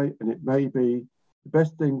die, and it may be the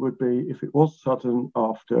best thing would be if it was sudden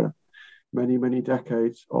after many, many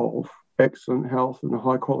decades of excellent health and a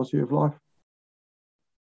high quality of life.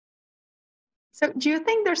 So do you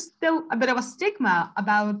think there's still a bit of a stigma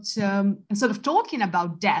about sort of talking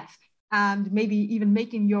about death and maybe even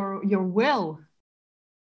making your will?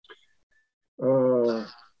 I'm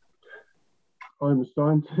a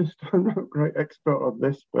scientist. I'm not a great expert on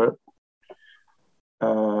this, but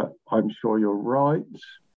I'm sure you're right.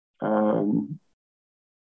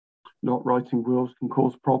 Not writing wills can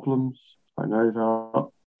cause problems. I know that.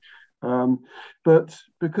 But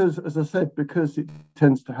because, as I said, because it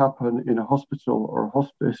tends to happen in a hospital or a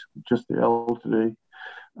hospice, just the elderly,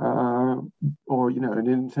 or an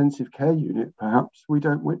intensive care unit, perhaps, we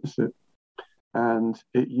don't witness it. And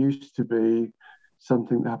it used to be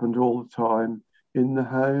something that happened all the time in the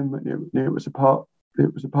home, and it was a part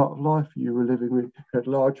of life. You were living with, had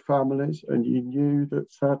large families, and you knew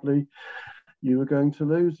that sadly you were going to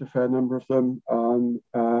lose a fair number of them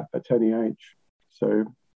at any age. So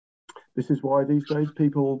this is why these days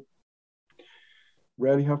people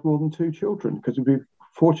rarely have more than 2 children, because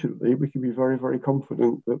fortunately we can be very, very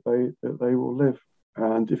confident that they will live.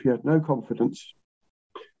 And if you had no confidence,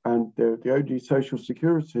 and the only social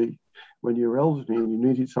security when you were elderly and you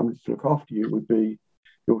needed somebody to look after you would be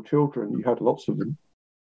your children, you had lots of them.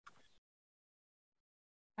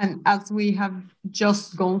 And as we have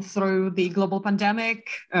just gone through the global pandemic,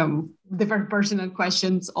 different personal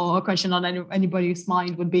questions or a question on anybody's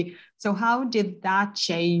mind would be, so how did that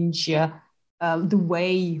change the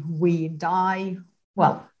way we die?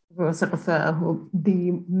 Well, sort of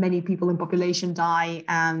the many people in population die,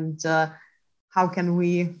 and how can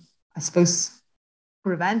we, I suppose,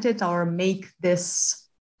 prevent it or make this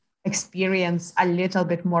experience a little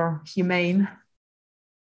bit more humane?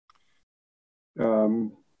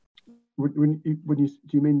 Do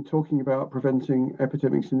you mean talking about preventing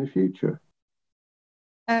epidemics in the future?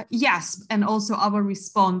 Yes, and also our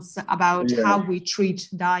response about how we treat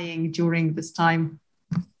dying during this time.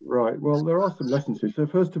 Right. Well, there are some lessons here. So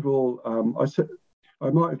first of all, I said I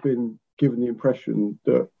might have been given the impression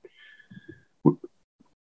that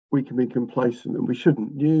we can be complacent, and we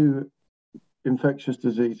shouldn't. New infectious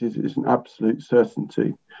diseases is an absolute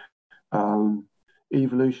certainty.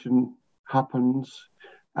 Evolution happens,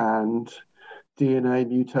 and DNA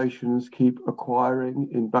mutations keep acquiring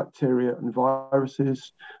in bacteria and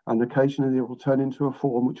viruses, and occasionally they will turn into a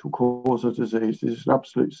form which will cause a disease. This is an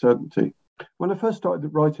absolute certainty. When I first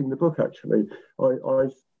started writing the book, actually, I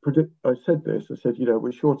said this. I said,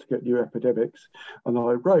 we're sure to get new epidemics, and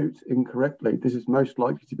I wrote incorrectly, this is most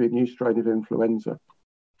likely to be a new strain of influenza.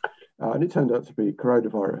 And it turned out to be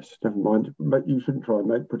coronavirus. Never mind, you shouldn't try and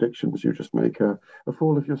make predictions. You just make a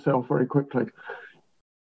fool of yourself very quickly.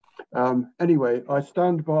 Anyway, I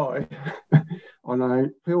stand by and I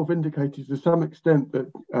feel vindicated to some extent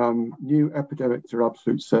that new epidemics are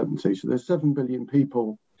absolute certainty. So there's 7 billion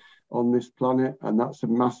people on this planet, and that's a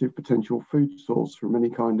massive potential food source from any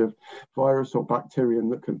kind of virus or bacterium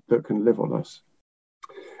that can live on us.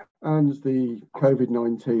 And the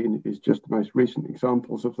COVID-19 is just the most recent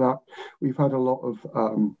examples of that. We've had a lot of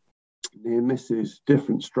near misses,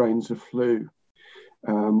 different strains of flu,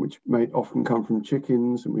 which may often come from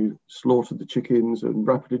chickens, and we've slaughtered the chickens and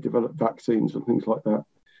rapidly developed vaccines and things like that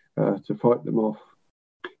to fight them off.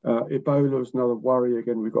 Ebola is another worry.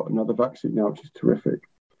 Again, we've got another vaccine now, which is terrific.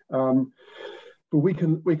 But we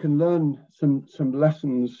can learn some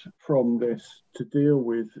lessons from this to deal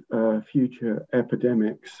with future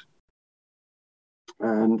epidemics.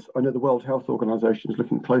 And I know the World Health Organization is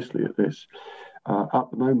looking closely at this at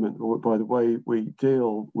the moment, or by the way we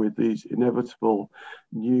deal with these inevitable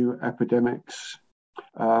new epidemics.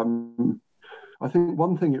 I think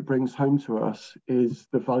one thing it brings home to us is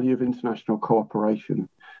the value of international cooperation.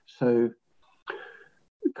 So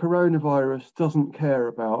coronavirus doesn't care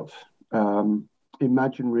about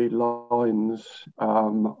imaginary lines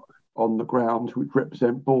on the ground which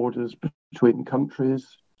represent borders between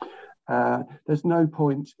countries. There's no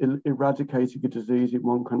point in eradicating a disease in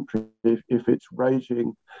one country if it's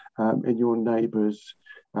raging in your neighbours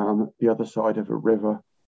the other side of a river.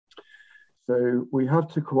 So we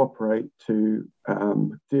have to cooperate to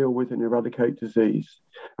deal with and eradicate disease.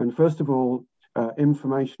 And first of all,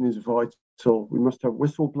 information is vital. We must have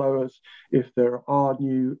whistleblowers. If there are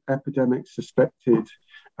new epidemics suspected,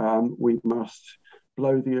 we must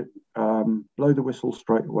blow the whistle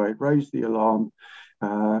straight away, raise the alarm,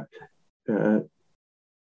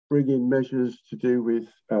 bring in measures to do with,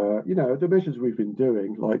 the measures we've been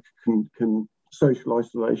doing, like can social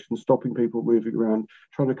isolation, stopping people moving around,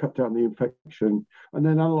 trying to cut down the infection, and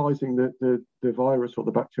then analysing the virus or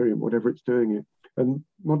the bacterium, whatever it's doing it. And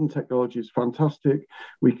modern technology is fantastic.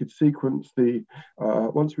 We could sequence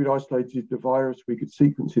once we'd isolated the virus, we could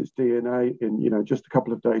sequence its DNA in, just a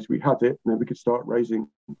couple of days we had it, and then we could start raising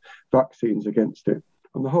vaccines against it.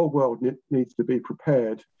 And the whole world needs to be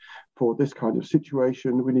prepared for this kind of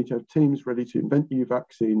situation. We need to have teams ready to invent new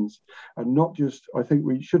vaccines, and not just, I think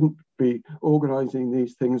we shouldn't be organising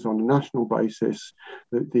these things on a national basis,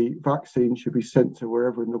 that the vaccine should be sent to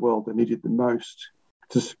wherever in the world they're needed the most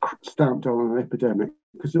to stamp down an epidemic,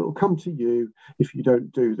 because it will come to you if you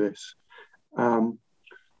don't do this.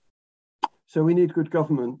 So we need good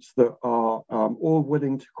governments that are all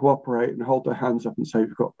willing to cooperate and hold their hands up and say,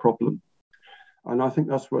 we've got a problem. And I think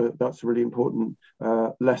that's a really important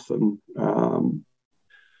lesson from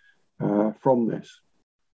this.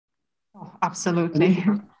 Oh, absolutely.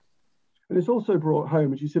 And it's also brought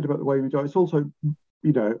home, as you said about the way we die, it's also,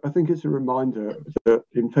 I think it's a reminder that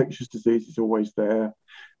infectious disease is always there,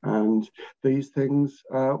 and these things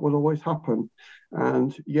will always happen.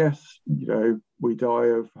 And yes, we die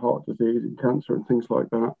of heart disease and cancer and things like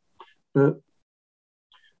that, but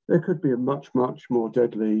there could be a much, much more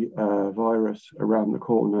deadly virus around the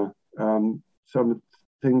corner. Some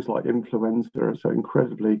things like influenza are so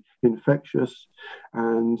incredibly infectious,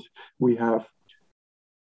 and we have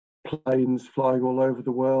planes flying all over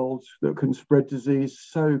the world that can spread disease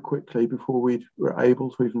so quickly before we were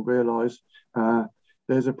able to even realise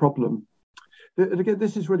there's a problem. And again,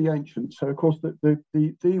 this is really ancient. So, of course,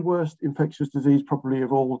 the worst infectious disease probably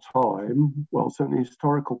of all time, well, certainly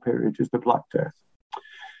historical period, is the Black Death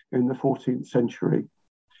in the 14th century,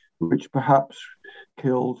 which perhaps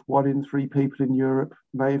killed 1 in 3 people in Europe,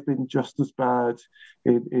 may have been just as bad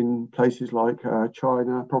in places like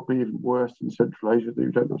China, probably even worse in Central Asia, that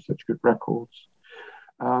we don't have such good records.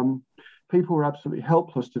 People were absolutely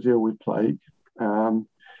helpless to deal with plague.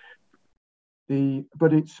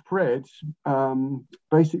 But it spread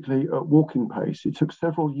basically at walking pace. It took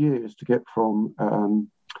several years to get from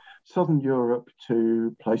southern Europe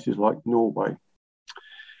to places like Norway.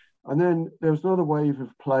 And then there was another wave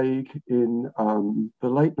of plague in the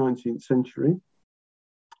late 19th century.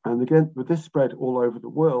 And again, but this spread all over the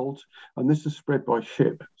world, and this is spread by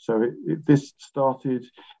ship. So this started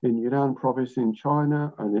in Yunnan province in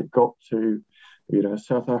China, and it got to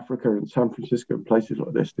South Africa and San Francisco and places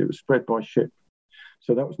like this. It was spread by ship.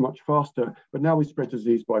 So that was much faster. But now we spread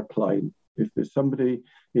disease by plane. If there's somebody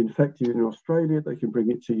infected in Australia, they can bring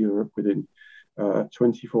it to Europe within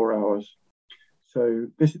 24 hours. So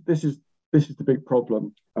this is the big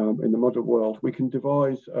problem in the modern world. We can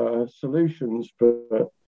devise solutions, but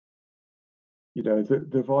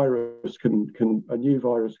the virus a new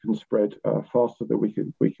virus can spread faster than we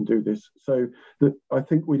can do this. So I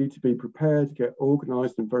think we need to be prepared, get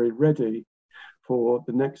organised, and very ready for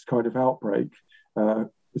the next kind of outbreak.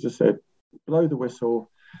 As I said, blow the whistle,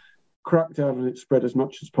 crack down on its spread as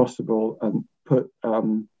much as possible, and put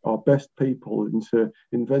our best people into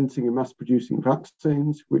inventing and mass producing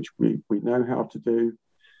vaccines, which we know how to do,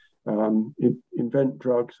 invent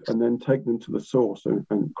drugs, and then take them to the source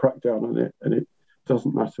and crack down on it. And it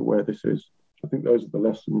doesn't matter where this is. I think those are the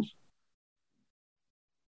lessons.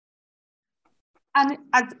 And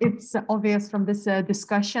it's obvious from this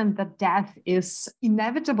discussion that death is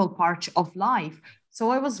inevitable part of life. So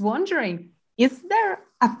I was wondering, is there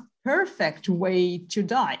a perfect way to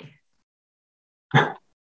die?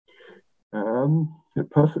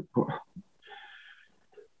 Perfect.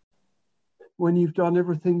 When you've done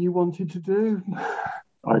everything you wanted to do,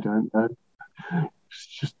 I don't know.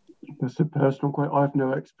 It's a personal question. I have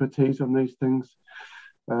no expertise on these things.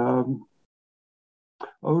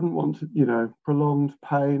 I wouldn't want to, prolonged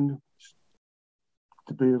pain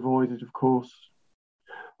to be avoided, of course.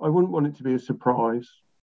 I wouldn't want it to be a surprise.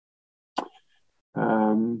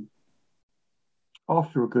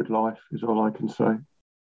 After a good life is all I can say.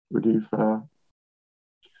 When you've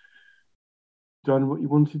done what you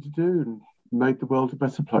wanted to do and made the world a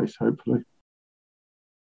better place, hopefully.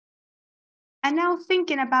 And now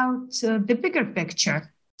thinking about the bigger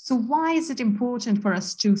picture. So why is it important for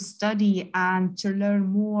us to study and to learn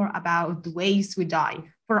more about the ways we die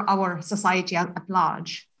for our society at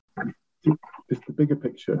large? It's the bigger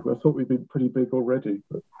picture. I thought we'd been pretty big already.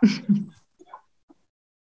 But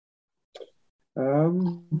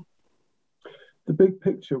the big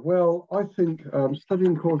picture. Well, I think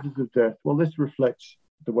studying causes of death, well, this reflects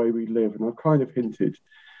the way we live. And I've kind of hinted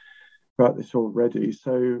about this already.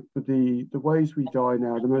 So the ways we die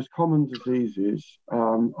now, the most common diseases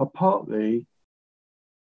are partly,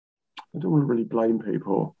 I don't want to really blame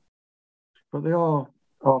people, but they are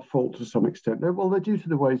our fault to some extent. They're due to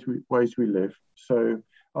the ways we live. So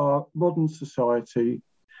our modern society,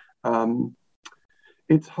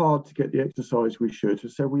 it's hard to get the exercise we should.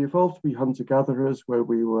 So we evolved to be hunter-gatherers, where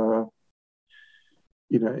we were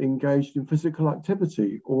engaged in physical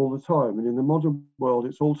activity all the time. And in the modern world,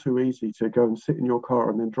 it's all too easy to go and sit in your car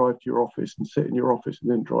and then drive to your office and sit in your office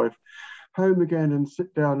and then drive home again and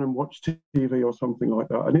sit down and watch TV or something like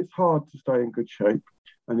that. And it's hard to stay in good shape.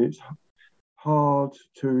 And it's hard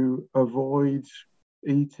to avoid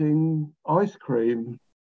eating ice cream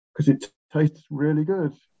because it tastes really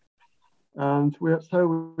good. And we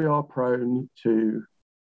are prone to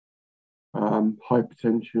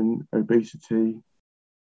hypertension, obesity,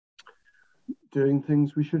 doing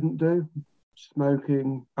things we shouldn't do,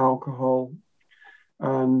 smoking, alcohol.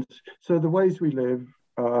 And so the ways we live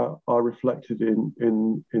are reflected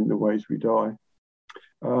in the ways we die.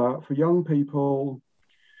 For young people,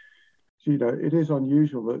 it is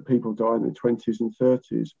unusual that people die in their 20s and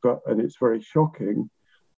 30s, and it's very shocking.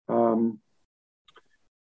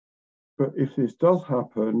 But if this does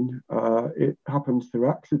happen, it happens through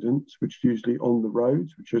accidents, which is usually on the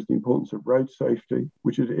roads, which is the importance of road safety,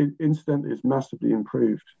 which is incidentally is massively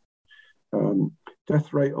improved.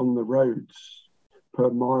 Death rate on the roads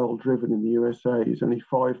per mile driven in the USA is only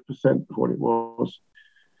 5% of what it was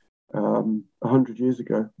 100 years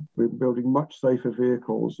ago. We're building much safer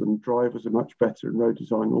vehicles and drivers are much better in road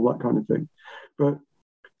design, all that kind of thing. But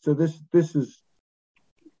so this is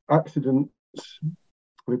accidents.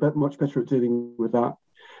 We're much better at dealing with that.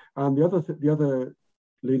 And the other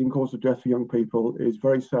leading cause of death for young people is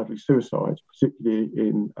very sadly suicide, particularly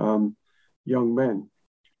in young men.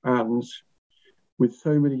 And with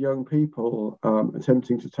so many young people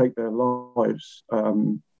attempting to take their lives,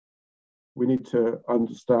 we need to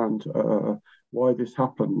understand why this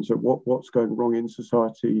happens and what's going wrong in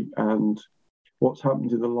society and what's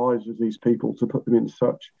happened in the lives of these people to put them in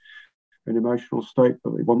such an emotional state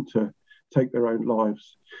that they want to take their own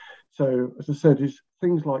lives. So, as I said, it's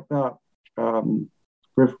things like that.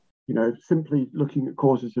 Simply looking at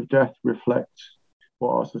causes of death reflects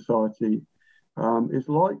what our society is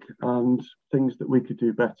like and things that we could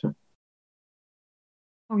do better.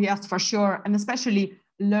 Oh, yes, for sure. And especially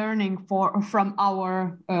learning from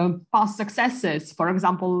our past successes, for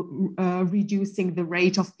example, reducing the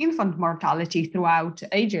rate of infant mortality throughout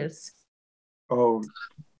ages. Oh,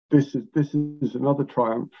 this is another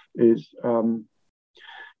triumph. We've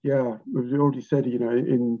already said,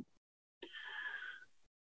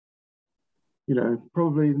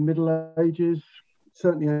 probably in the Middle Ages,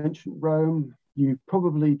 certainly ancient Rome, you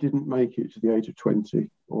probably didn't make it to the age of 20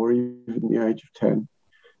 or even the age of 10.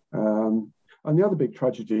 And the other big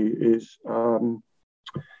tragedy is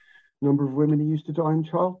number of women who used to die in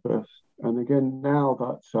childbirth. And again, now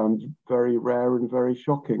that sounds very rare and very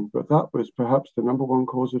shocking, but that was perhaps the number one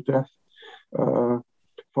cause of death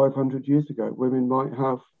 500 years ago. Women might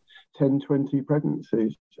have 10, 20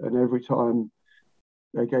 pregnancies, and every time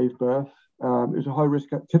they gave birth, it was a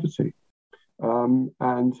high-risk activity.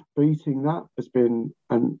 And beating that has been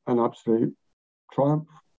an absolute triumph.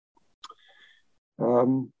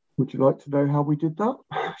 Would you like to know how we did that?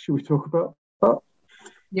 Should we talk about that?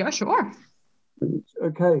 Yeah, sure.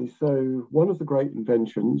 Okay, so one of the great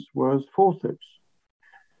inventions was forceps.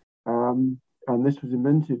 And this was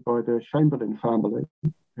invented by the Chamberlain family,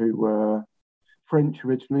 who were French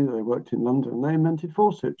originally. They worked in London. They invented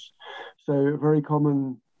forceps. So a very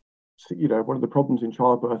common, one of the problems in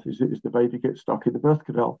childbirth is the baby gets stuck in the birth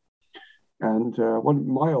canal. And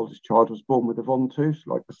my oldest child was born with a ventouse,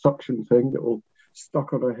 like the suction thing that will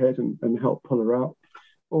stuck on her head and help pull her out.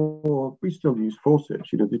 Or we still use forceps,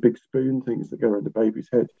 the big spoon things that go around the baby's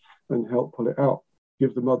head and help pull it out,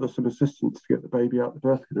 give the mother some assistance to get the baby out the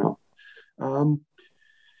birth canal.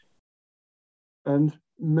 And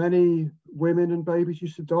many women and babies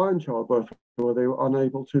used to die in childbirth where they were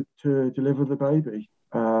unable to deliver the baby,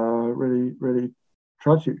 really, really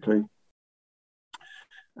tragically.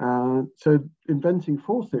 So inventing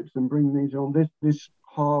forceps and bringing these on, this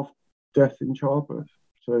halved death in childbirth.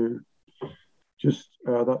 So just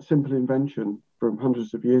that simple invention from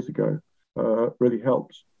hundreds of years ago really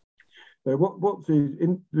helps.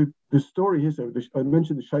 The story is, though, I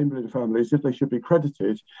mentioned the Chamberlain family as if they should be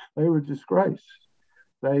credited. They were a disgrace.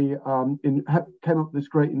 They came up with this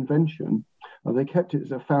great invention, and they kept it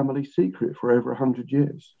as a family secret for over 100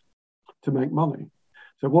 years to make money.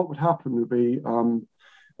 So what would happen would be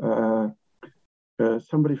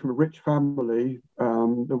somebody from a rich family,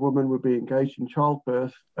 the woman would be engaged in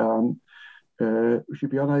childbirth,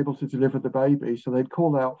 should be unable to deliver the baby. So they'd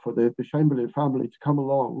call out for the Chamberlain family to come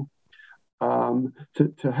along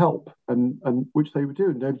to help, and which they would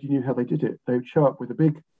do. And nobody knew how they did it. They would show up with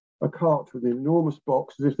a cart with an enormous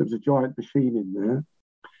box, as if there was a giant machine in there.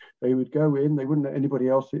 They would go in. They wouldn't let anybody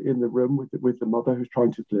else in the room with the mother who's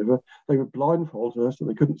trying to deliver. They would blindfold her so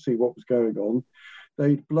they couldn't see what was going on.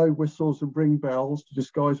 They'd blow whistles and ring bells to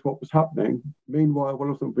disguise what was happening. Meanwhile,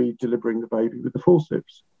 one of them would be delivering the baby with the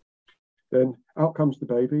forceps. Then out comes the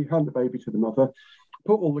baby, hand the baby to the mother,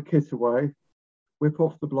 put all the kit away, whip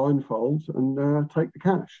off the blindfolds and take the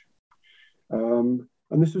cash. And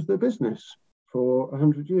this was their business for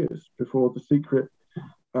 100 years before the secret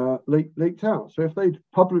leaked out. So if they'd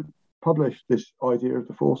published this idea of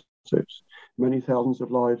the forceps, many thousands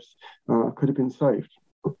of lives could have been saved.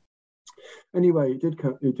 Anyway, it did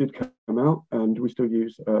come out, and we still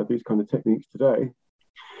use these kind of techniques today.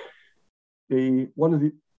 The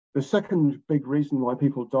second big reason why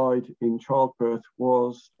people died in childbirth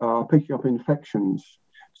was picking up infections.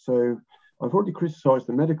 So I've already criticised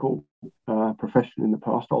the medical profession in the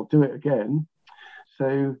past. I'll do it again.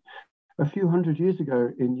 So a few hundred years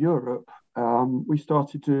ago in Europe, we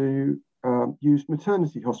started to use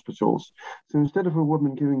maternity hospitals. So instead of a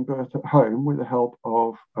woman giving birth at home with the help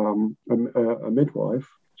of a midwife,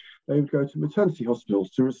 they would go to maternity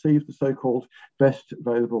hospitals to receive the so-called best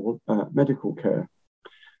available medical care.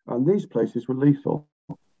 And these places were lethal.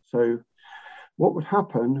 So what would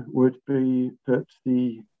happen would be that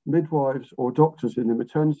the midwives or doctors in the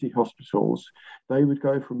maternity hospitals, they would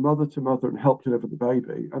go from mother to mother and help deliver the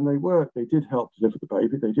baby. And they did help deliver the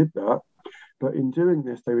baby, they did that. But in doing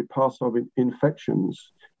this, they would pass on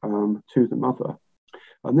infections to the mother.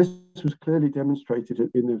 And this was clearly demonstrated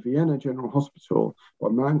in the Vienna General Hospital by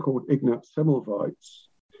a man called Ignaz Semmelweis.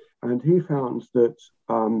 And he found that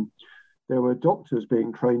there were doctors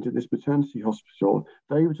being trained in this maternity hospital.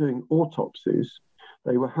 They were doing autopsies.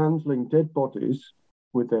 They were handling dead bodies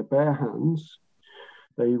with their bare hands.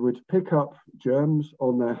 They would pick up germs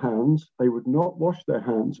on their hands. They would not wash their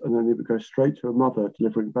hands, and then they would go straight to a mother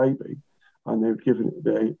delivering baby, and they would give it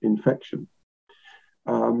the infection.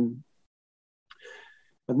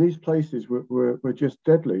 And these places were just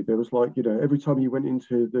deadly. There was like, every time you went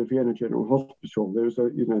into the Vienna General Hospital, there's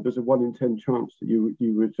a 1 in 10 chance that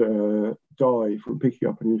you would die from picking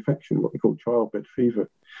up an infection, what they call childbed fever.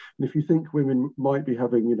 And if you think women might be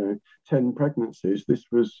having, 10 pregnancies, this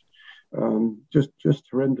was just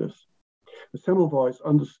horrendous. Semmelweis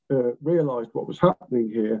realized what was happening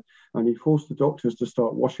here, and he forced the doctors to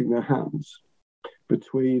start washing their hands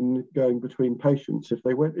going between patients. If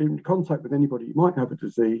they went in contact with anybody who might have a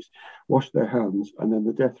disease, wash their hands, and then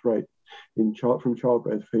the death rate from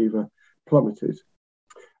childbed fever plummeted.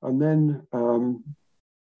 And then,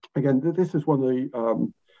 again, this is one of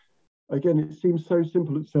the, again, it seems so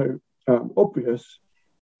simple and so obvious,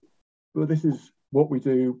 but this is what we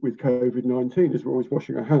do with COVID-19, is we're always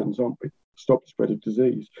washing our hands, aren't we? Stop the spread of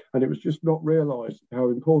disease. And it was just not realised how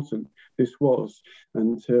important this was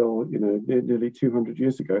until, nearly 200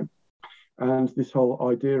 years ago. And this whole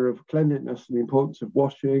idea of cleanliness and the importance of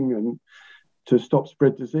washing and to stop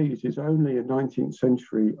spread disease is only a 19th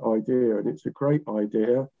century idea. And it's a great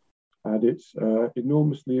idea. And it's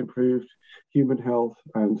enormously improved human health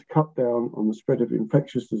and cut down on the spread of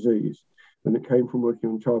infectious disease. And it came from working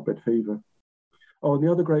on childbed fever. Oh, and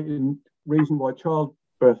the other great reason why childbirth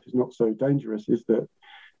is not so dangerous is that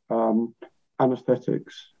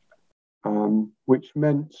anaesthetics, which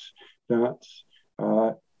meant that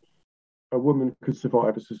a woman could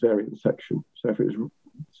survive a cesarean section. So if it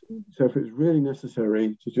was really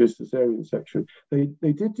necessary to do a cesarean section, they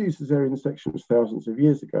did do cesarean sections thousands of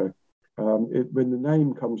years ago. When the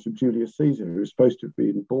name comes from Julius Caesar, who was supposed to have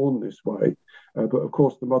been born this way, but of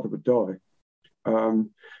course the mother would die.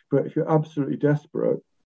 But if you're absolutely desperate,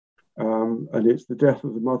 and it's the death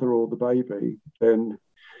of the mother or the baby, then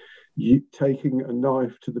taking a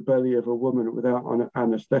knife to the belly of a woman without an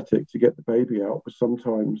anaesthetic to get the baby out was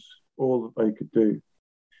sometimes all that they could do.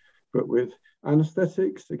 But with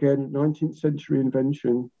anaesthetics, again, 19th century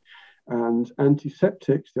invention, and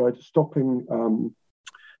antiseptics, the idea of stopping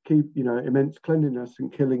immense cleanliness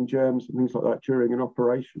and killing germs and things like that during an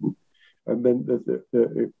operation, and then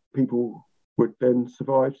the people would then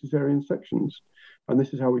survive cesarean sections. And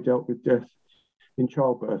this is how we dealt with death in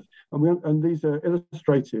childbirth. And these are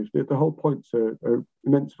illustrative. The whole points are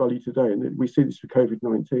immense value today. And we see this for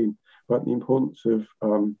COVID-19, about the importance of,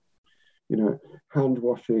 hand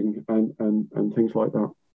washing and things like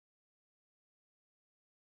that.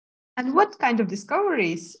 And what kind of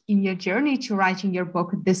discoveries in your journey to writing your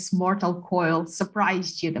book, This Mortal Coil,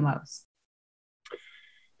 surprised you the most?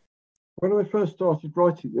 When I first started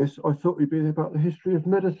writing this, I thought it'd be about the history of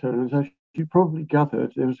medicine. As you probably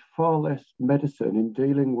gathered, there was far less medicine in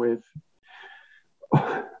dealing with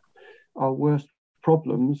our worst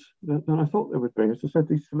problems than I thought there would be. As I said,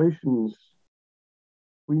 these solutions,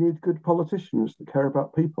 we need good politicians that care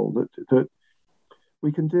about people, that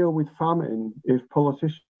we can deal with famine if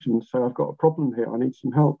politicians say, I've got a problem here, I need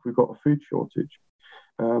some help, we've got a food shortage.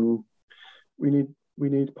 We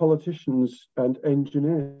need politicians and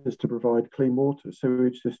engineers to provide clean water,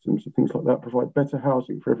 sewage systems and things like that, provide better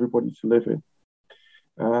housing for everybody to live in.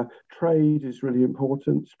 Trade is really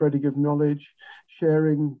important, spreading of knowledge,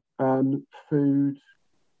 sharing food,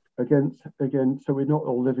 again, so we're not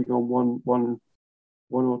all living on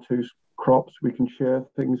one or two crops, we can share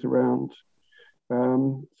things around.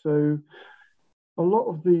 So a lot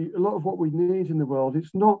of what we need in the world,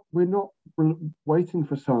 we're not waiting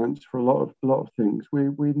for science for a lot of things. We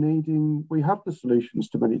have the solutions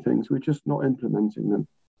to many things, we're just not implementing them.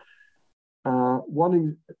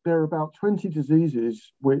 There are about 20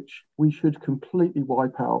 diseases which we should completely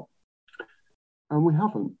wipe out, and we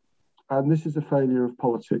haven't. And this is a failure of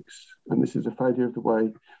politics, and this is a failure of the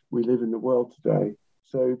way we live in the world today.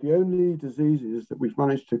 So the only diseases that we've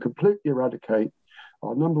managed to completely eradicate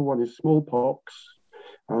are, number one is smallpox,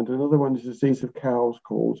 and another one is a disease of cows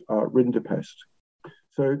called rinderpest.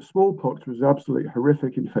 So smallpox was an absolutely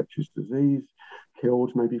horrific infectious disease,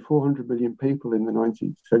 killed maybe 400 million people in the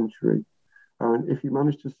 19th century. And if you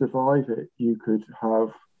managed to survive it, you could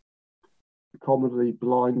have commonly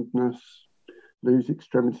blindness, lose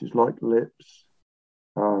extremities like lips,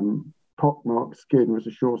 pockmarked skin was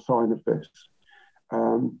a sure sign of this.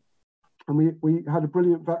 And we had a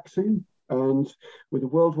brilliant vaccine, and with a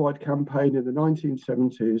worldwide campaign in the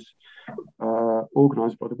 1970s,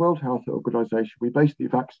 organised by the World Health Organization, we basically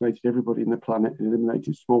vaccinated everybody on the planet and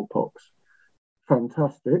eliminated smallpox.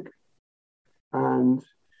 Fantastic. And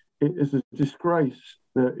it is a disgrace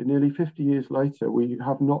that nearly 50 years later, we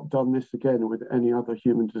have not done this again with any other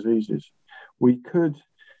human diseases.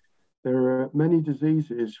 There are many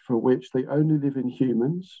diseases for which they only live in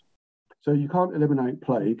humans. So you can't eliminate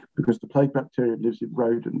plague because the plague bacteria lives in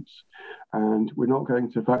rodents, and we're not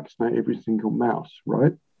going to vaccinate every single mouse,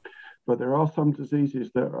 right? But there are some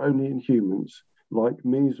diseases that are only in humans, like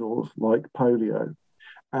measles, like polio,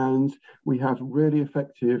 and we have really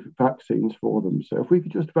effective vaccines for them. So if we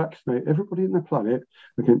could just vaccinate everybody on the planet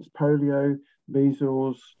against polio,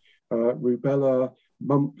 measles, rubella,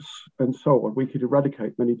 mumps, and so on, we could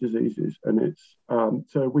eradicate many diseases. And it's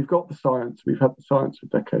so we've got the science, we've had the science for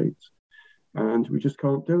decades, and we just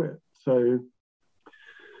can't do it. So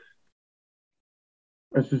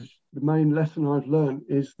this is the main lesson I've learned,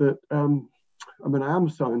 is that I am a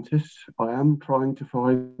scientist. I am trying to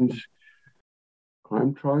find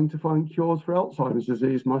cures for Alzheimer's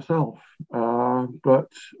disease myself.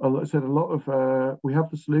 But as I said, we have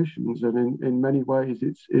the solutions, and in many ways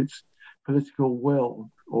it's political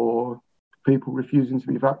will or people refusing to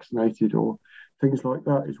be vaccinated or things like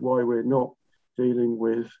that is why we're not dealing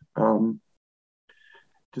with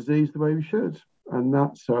disease the way we should. And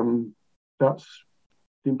that's the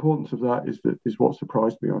importance of that is what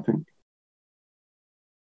surprised me, I think.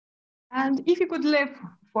 And if you could live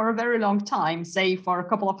for a very long time, say for a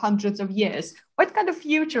couple of hundreds of years, what kind of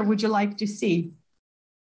future would you like to see?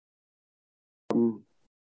 You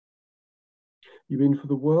mean for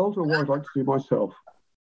the world, or what I'd like to do myself?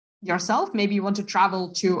 Yourself? Maybe you want to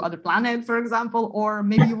travel to other planets, for example, or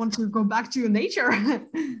maybe you want to go back to nature.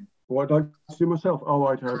 What I'd like to do myself? Oh,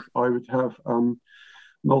 I would have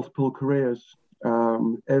multiple careers.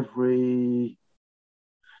 Every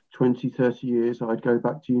 20, 30 years, I'd go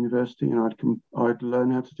back to university and I'd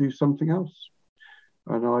learn how to do something else.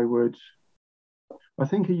 And I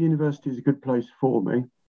think a university is a good place for me,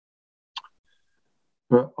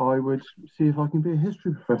 but I would see if I can be a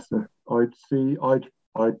history professor. I'd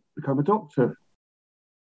become a doctor.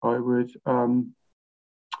 I would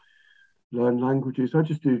learn languages. I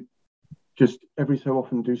just every so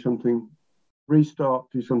often do something, do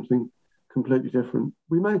something completely different.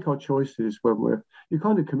 We make our choices when you're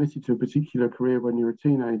kind of committed to a particular career when you're a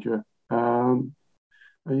teenager, and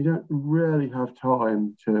you don't really have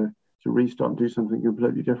time to restart and do something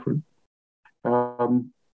completely different.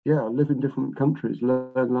 Live in different countries,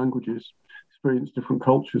 learn languages, experience different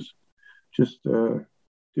cultures, just do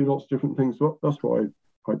lots of different things. That's what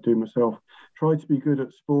I do myself. Try to be good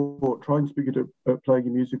at sport, trying to be good at playing a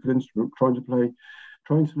musical instrument, trying to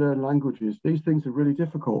learn languages. These things are really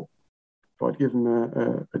difficult. I'd give them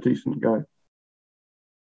a decent go.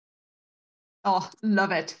 Oh,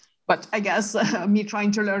 love it. But I guess me trying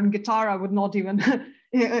to learn guitar, I would not even,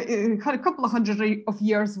 a couple of hundred of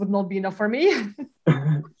years would not be enough for me.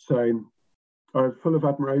 Same. I'm full of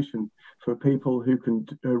admiration for people who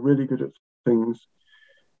are really good at things.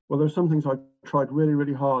 Well, there's some things I've tried really,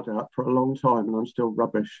 really hard at for a long time and I'm still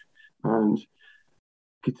rubbish. And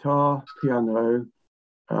guitar, piano,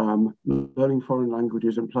 learning foreign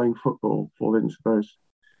languages and playing football fall into those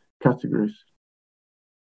categories.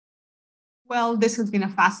 Well, this has been a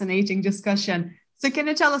fascinating discussion. So can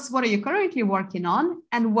you tell us what are you currently working on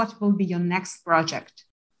and what will be your next project?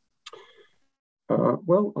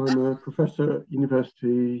 Well, I'm a professor at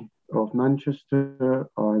University of Manchester.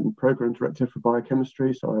 I'm program director for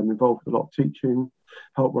biochemistry, so I'm involved with a lot of teaching,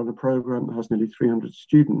 help run a program that has nearly 300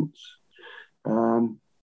 students.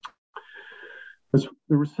 As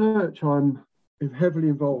the research, I'm heavily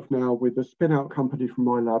involved now with a spin-out company from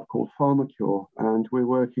my lab called PharmaCure, and we're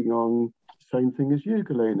working on the same thing as you,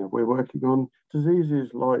 Galina. We're working on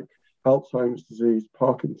diseases like Alzheimer's disease,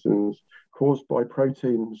 Parkinson's, caused by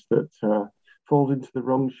proteins that fall into the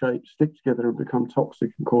wrong shape, stick together and become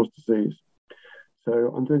toxic and cause disease.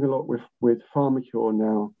 So I'm doing a lot with PharmaCure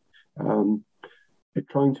now,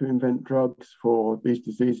 trying to invent drugs for these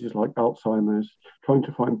diseases like Alzheimer's, trying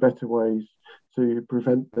to find better ways to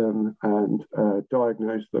prevent them and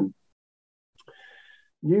diagnose them.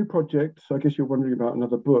 New projects, I guess you're wondering about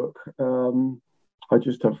another book. I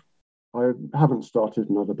haven't started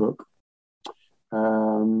another book.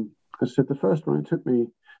 I said the first one, it took me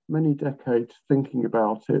many decades thinking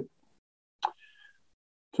about it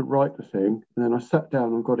to write the thing. And then I sat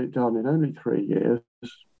down and got it done in only 3 years.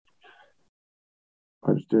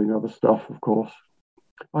 I was doing other stuff, of course.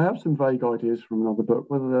 I have some vague ideas from another book.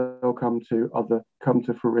 Whether they'll come to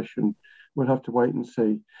fruition, we'll have to wait and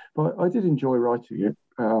see. But I did enjoy writing it.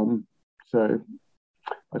 So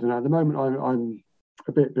I don't know. At the moment, I'm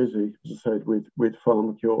a bit busy, as I said, with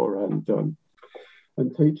PharmaCure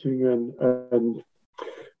and teaching and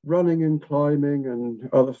running and climbing and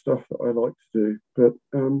other stuff that I like to do. But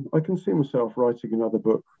I can see myself writing another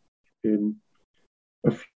book in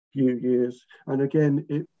a few years. And again,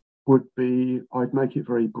 it would be, I'd make it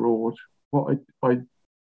very broad. What I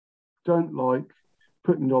don't like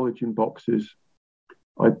putting knowledge in boxes.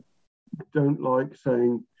 I don't like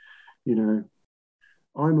saying, you know,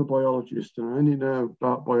 I'm a biologist and I only know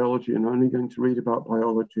about biology and I'm only going to read about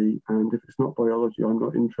biology. And if it's not biology, I'm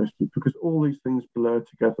not interested, because all these things blur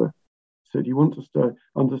together. So if you want to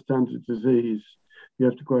understand a disease, you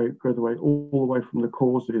have to go all the way from the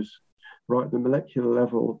causes, right at the molecular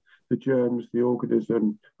level, the germs, the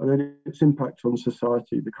organism, and then its impact on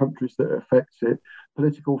society, the countries that it affects it,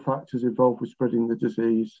 political factors involved with spreading the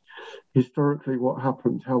disease, historically what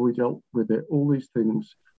happened, how we dealt with it, all these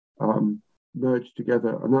things merge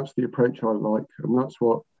together. And that's the approach I like. And that's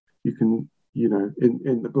what you can,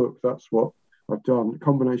 in the book, that's what I've done, a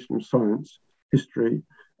combination of science, history,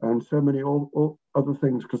 and so many all other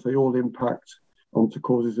things, because they all impact onto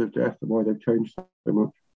causes of death and why they've changed so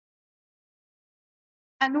much.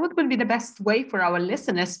 And what would be the best way for our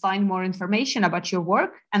listeners to find more information about your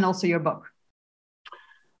work and also your book?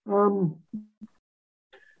 So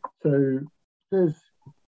there's,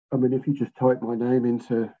 if you just type my name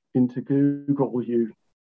into Google, if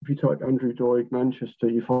you type Andrew Doig Manchester,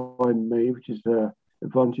 you find me, which is the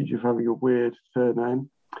advantage of having a weird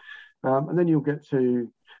surname. And then you'll get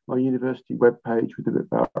to my university webpage with a bit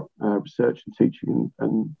about research and teaching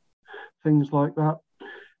and things like that.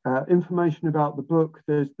 Information about the book,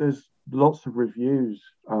 there's lots of reviews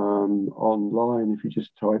online. If you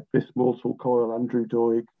just type This Mortal Coil Andrew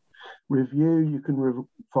Doig review, you can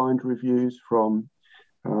find reviews from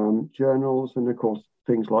journals, and of course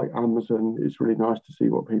things like Amazon. It's really nice to see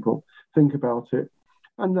what people think about it.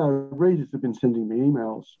 And readers have been sending me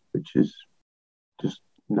emails, which is just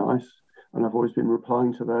nice, and I've always been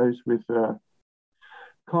replying to those with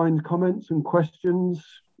kind comments and questions.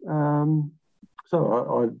 So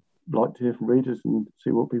I'd like to hear from readers and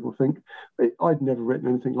see what people think. I'd never written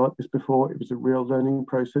anything like this before. It was a real learning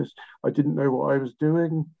process. I didn't know what I was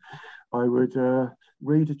doing. I would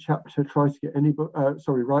read a chapter, write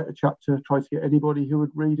a chapter, try to get anybody who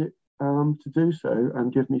would read it to do so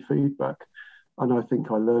and give me feedback. And I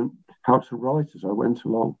think I learned how to write as I went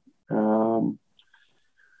along.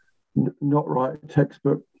 Not write a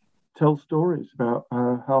textbook, tell stories about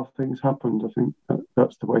how things happened. I think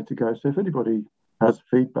that's the way to go. So if anybody has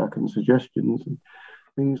feedback and suggestions and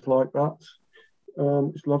things like that,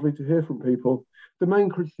 it's lovely to hear from people. The main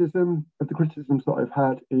criticisms that I've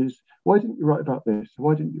had is, why didn't you write about this?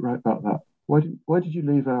 Why didn't you write about that? Why did you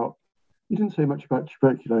leave out? You didn't say much about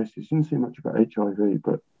tuberculosis. You didn't say much about HIV,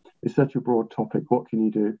 but it's such a broad topic. What can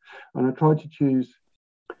you do? And I tried to choose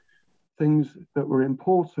things that were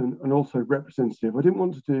important and also representative. I didn't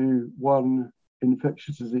want to do one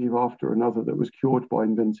infectious disease after another that was cured by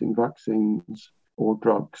inventing vaccines or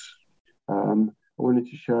drugs. I wanted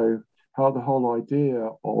to show how the whole idea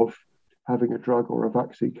of having a drug or a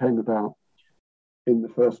vaccine came about in the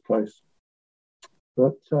first place.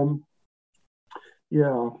 But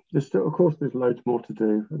there's still, of course, there's loads more to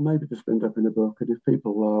do, and maybe this will end up in a book. And if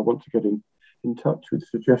people want to get in touch with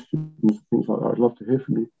suggestions and things like that, I'd love to hear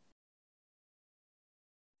from you.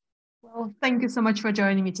 Well, thank you so much for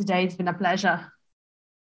joining me today. It's been a pleasure.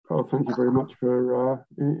 Oh, thank you very much for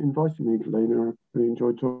inviting me, Galina. I really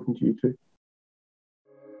enjoyed talking to you too.